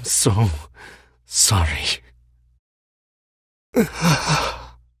 I'm so sorry.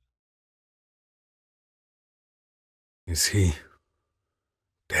 Is he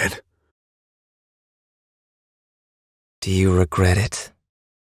dead. Do you regret it?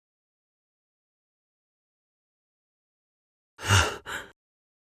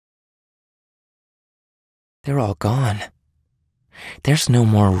 They're all gone. There's no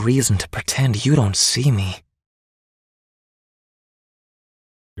more reason to pretend you don't see me.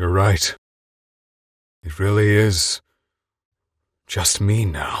 You're right. It really is just me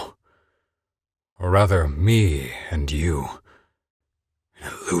now. Or rather, me and you.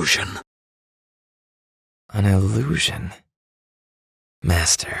 An illusion. An illusion?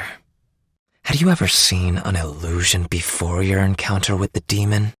 Master, had you ever seen an illusion before your encounter with the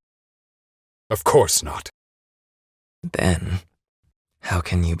demon? Of course not. Then, how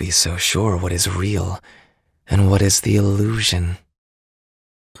can you be so sure what is real and what is the illusion?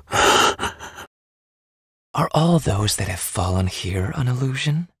 Are all those that have fallen here an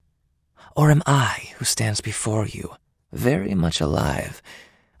illusion? Or am I, who stands before you, very much alive,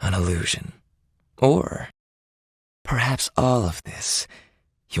 an illusion? Or perhaps all of this,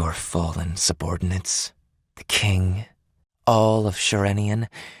 your fallen subordinates, the king, all of Sharenian,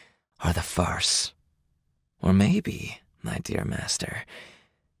 are the farce. Or maybe, my dear master,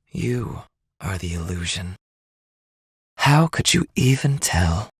 you are the illusion. How could you even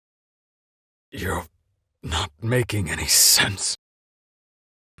tell? You're not making any sense.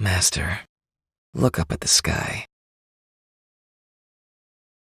 Master, look up at the sky.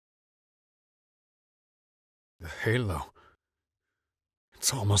 The halo.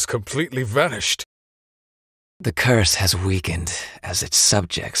 It's almost completely vanished. The curse has weakened as its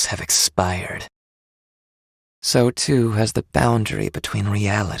subjects have expired. So too has the boundary between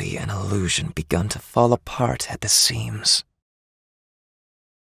reality and illusion begun to fall apart at the seams.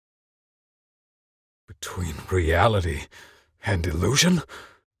 Between reality and illusion?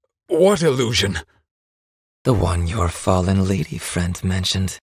 What illusion? The one your fallen lady friend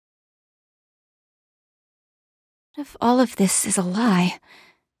mentioned. What if all of this is a lie?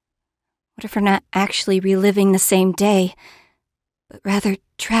 What if we're not actually reliving the same day, but rather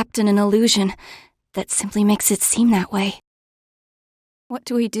trapped in an illusion that simply makes it seem that way? What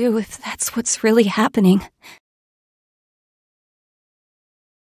do we do if that's what's really happening?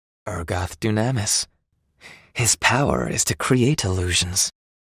 Urgoth Dunamis. His power is to create illusions.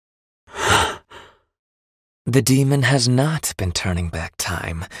 The demon has not been turning back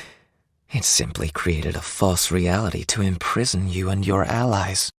time. It simply created a false reality to imprison you and your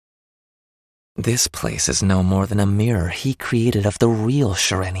allies. This place is no more than a mirror he created of the real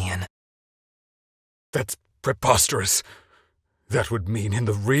Sharenian. That's preposterous. That would mean in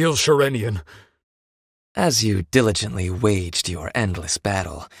the real Sharenian. As you diligently waged your endless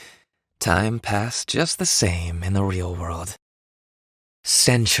battle, time passed just the same in the real world.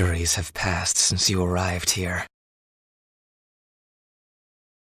 Centuries have passed since you arrived here.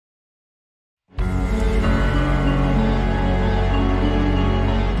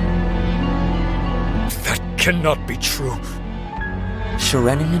 That cannot be true.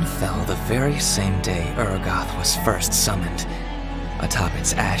 Sharenian fell the very same day Urgoth was first summoned. Atop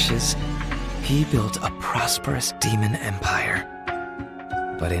its ashes, he built a prosperous demon empire.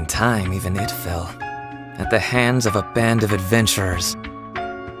 But in time, even it fell, at the hands of a band of adventurers.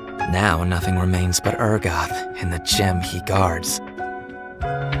 Now nothing remains but Urgoth and the gem he guards.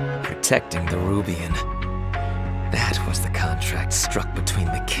 Protecting the Rubian. That was the contract struck between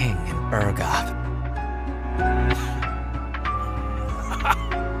the king and Urgoth.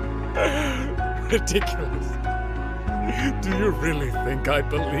 Ridiculous. Do you really think I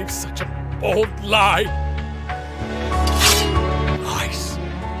believe such a bold lie? Lies.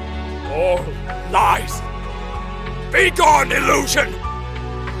 All lies. Be gone, illusion!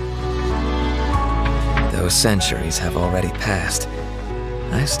 Though centuries have already passed,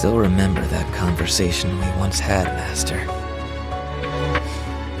 I still remember that conversation we once had, Master.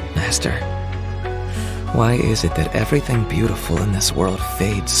 Master, why is it that everything beautiful in this world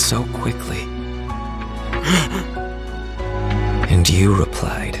fades so quickly? And you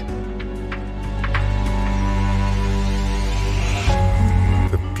replied,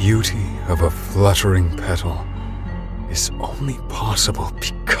 the beauty of a fluttering petal is only possible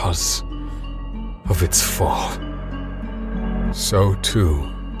because of its fall. So too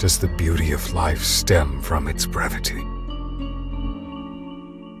does the beauty of life stem from its brevity.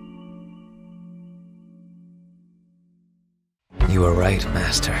 You were right,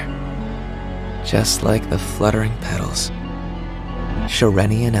 Master. Just like the fluttering petals,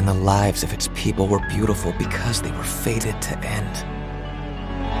 Sharenian and the lives of its people were beautiful because they were fated to end.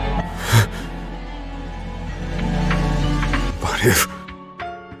 But if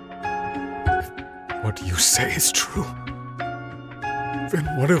what you say is true, Then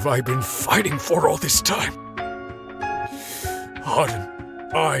what have I been fighting for all this time? Arden,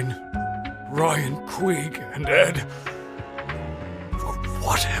 Ein, Ryan, Quig, and Ed. For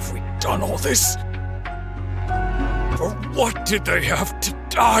what have we done all this? For what did they have to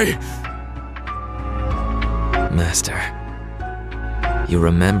die? Master, you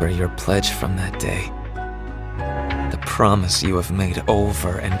remember your pledge from that day. The promise you have made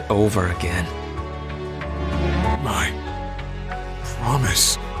over and over again. My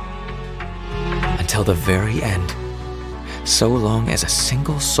promise. Until the very end. So long as a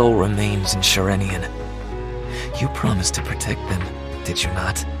single soul remains in Sharenian. You promised to protect them, did you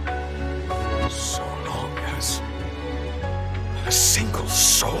not? So long as a single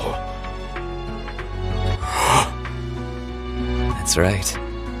soul. That's right.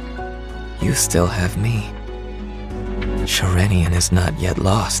 You still have me. Sharenian is not yet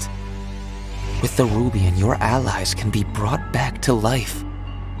lost. With the Rubian, your allies can be brought back to life.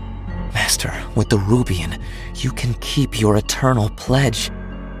 Master, with the Rubian, you can keep your eternal pledge.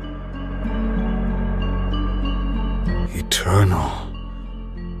 Eternal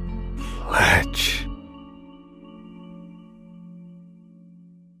pledge.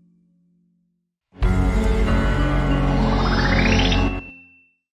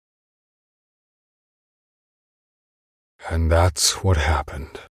 And that's what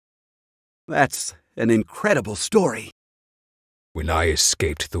happened. That's an incredible story. When I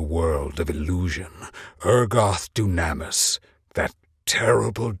escaped the world of illusion, Urgoth Dunamis, that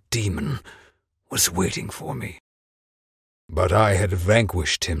terrible demon, was waiting for me. But I had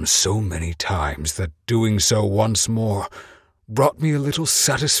vanquished him so many times that doing so once more brought me a little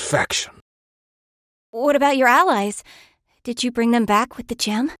satisfaction. What about your allies? Did you bring them back with the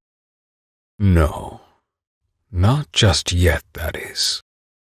gem? No. Not just yet, that is.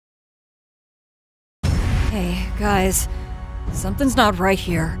 Hey, guys. Something's not right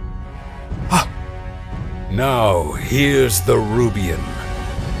here. Now, here's the Rubian,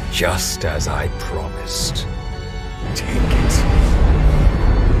 just as I promised. Take it.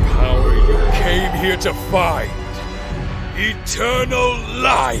 Power you came here to find. Eternal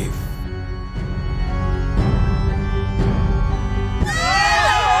life.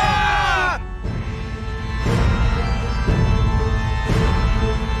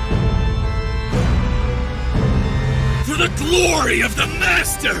 For the glory of the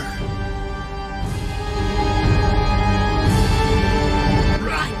Master!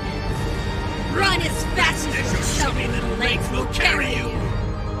 Run! Run as fast as your chubby little legs will carry you!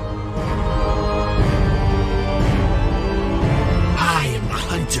 I am the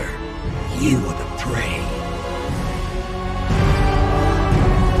hunter. You are the prey.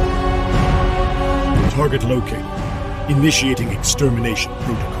 Target located. Initiating extermination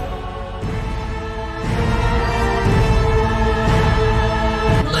protocol.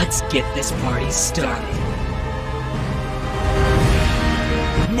 Let's get this party started.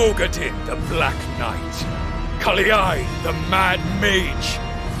 Mogadin, the Black Knight. Kaliai, the Mad Mage.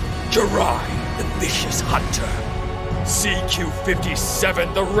 Jirai, the Vicious Hunter.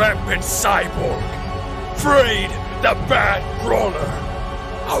 CQ-57, the Rampant Cyborg. Frayed, the Bad Brawler.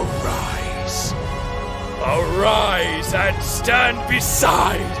 Arise. Arise and stand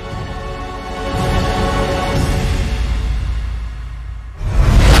beside.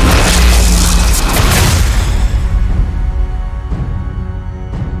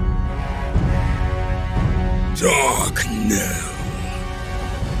 Dark Knell.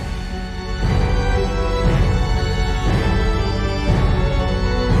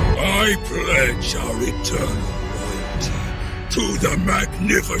 I pledge our eternal loyalty to the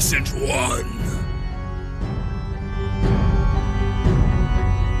Magnificent One.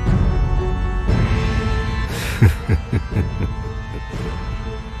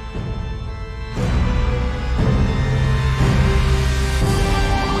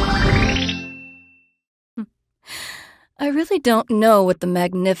 I really don't know what the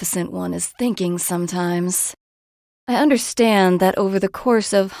Magnificent One is thinking sometimes. I understand that over the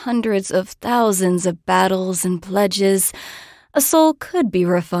course of hundreds of thousands of battles and pledges, a soul could be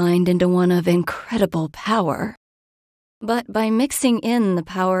refined into one of incredible power. But by mixing in the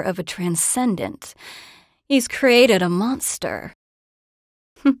power of a transcendent, he's created a monster.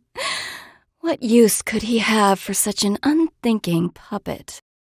 What use could he have for such an unthinking puppet?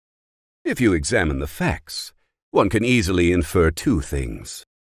 If you examine the facts, one can easily infer two things.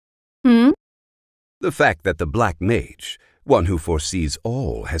 The fact that the Black Mage, one who foresees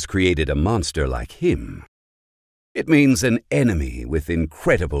all, has created a monster like him. It means an enemy with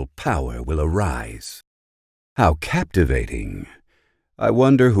incredible power will arise. How captivating. I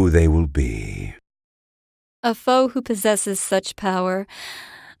wonder who they will be. A foe who possesses such power.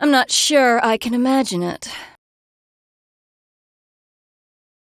 I'm not sure I can imagine it.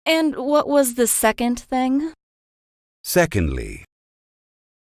 And what was the second thing? Secondly,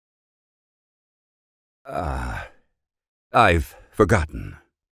 I've forgotten.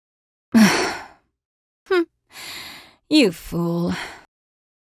 You fool.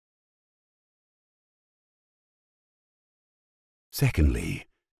 Secondly,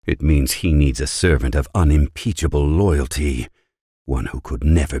 it means he needs a servant of unimpeachable loyalty, one who could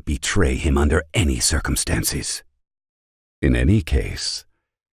never betray him under any circumstances. In any case,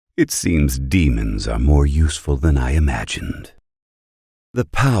 it seems demons are more useful than I imagined. The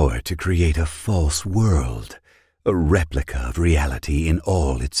power to create a false world, a replica of reality in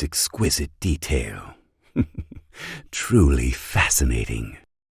all its exquisite detail. Truly fascinating.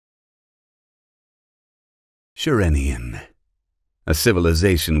 Sharenian, a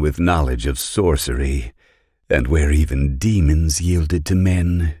civilization with knowledge of sorcery, and where even demons yielded to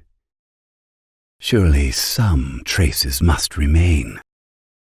men. Surely some traces must remain.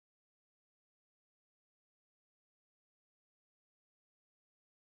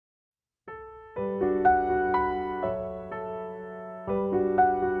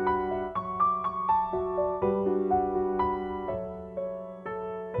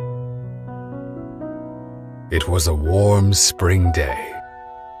 It was a warm spring day.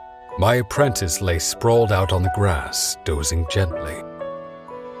 My apprentice lay sprawled out on the grass, dozing gently.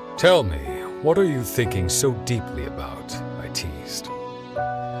 "Tell me, what are you thinking so deeply about?" I teased.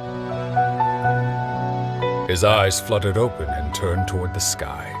 His eyes fluttered open and turned toward the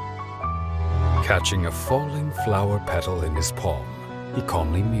sky. Catching a falling flower petal in his palm, he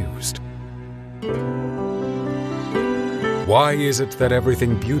calmly mused. Why is it that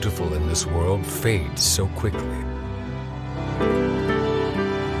everything beautiful in this world fades so quickly?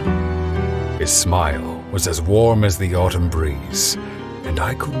 His smile was as warm as the autumn breeze, and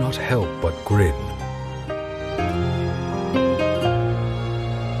I could not help but grin.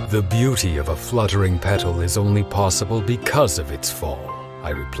 The beauty of a fluttering petal is only possible because of its fall, I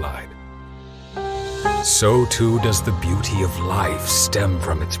replied. So too does the beauty of life stem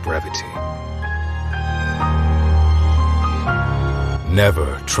from its brevity.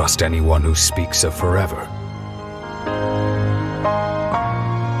 Never trust anyone who speaks of forever.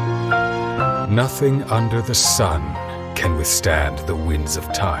 Nothing under the sun can withstand the winds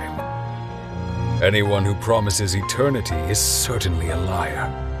of time. Anyone who promises eternity is certainly a liar.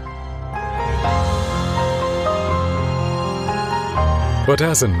 But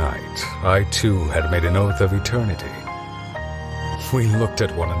as a knight, I too had made an oath of eternity. We looked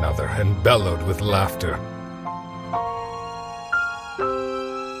at one another and bellowed with laughter.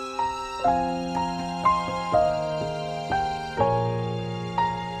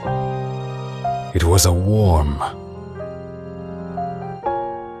 It was a warm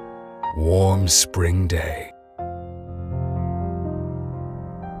spring day.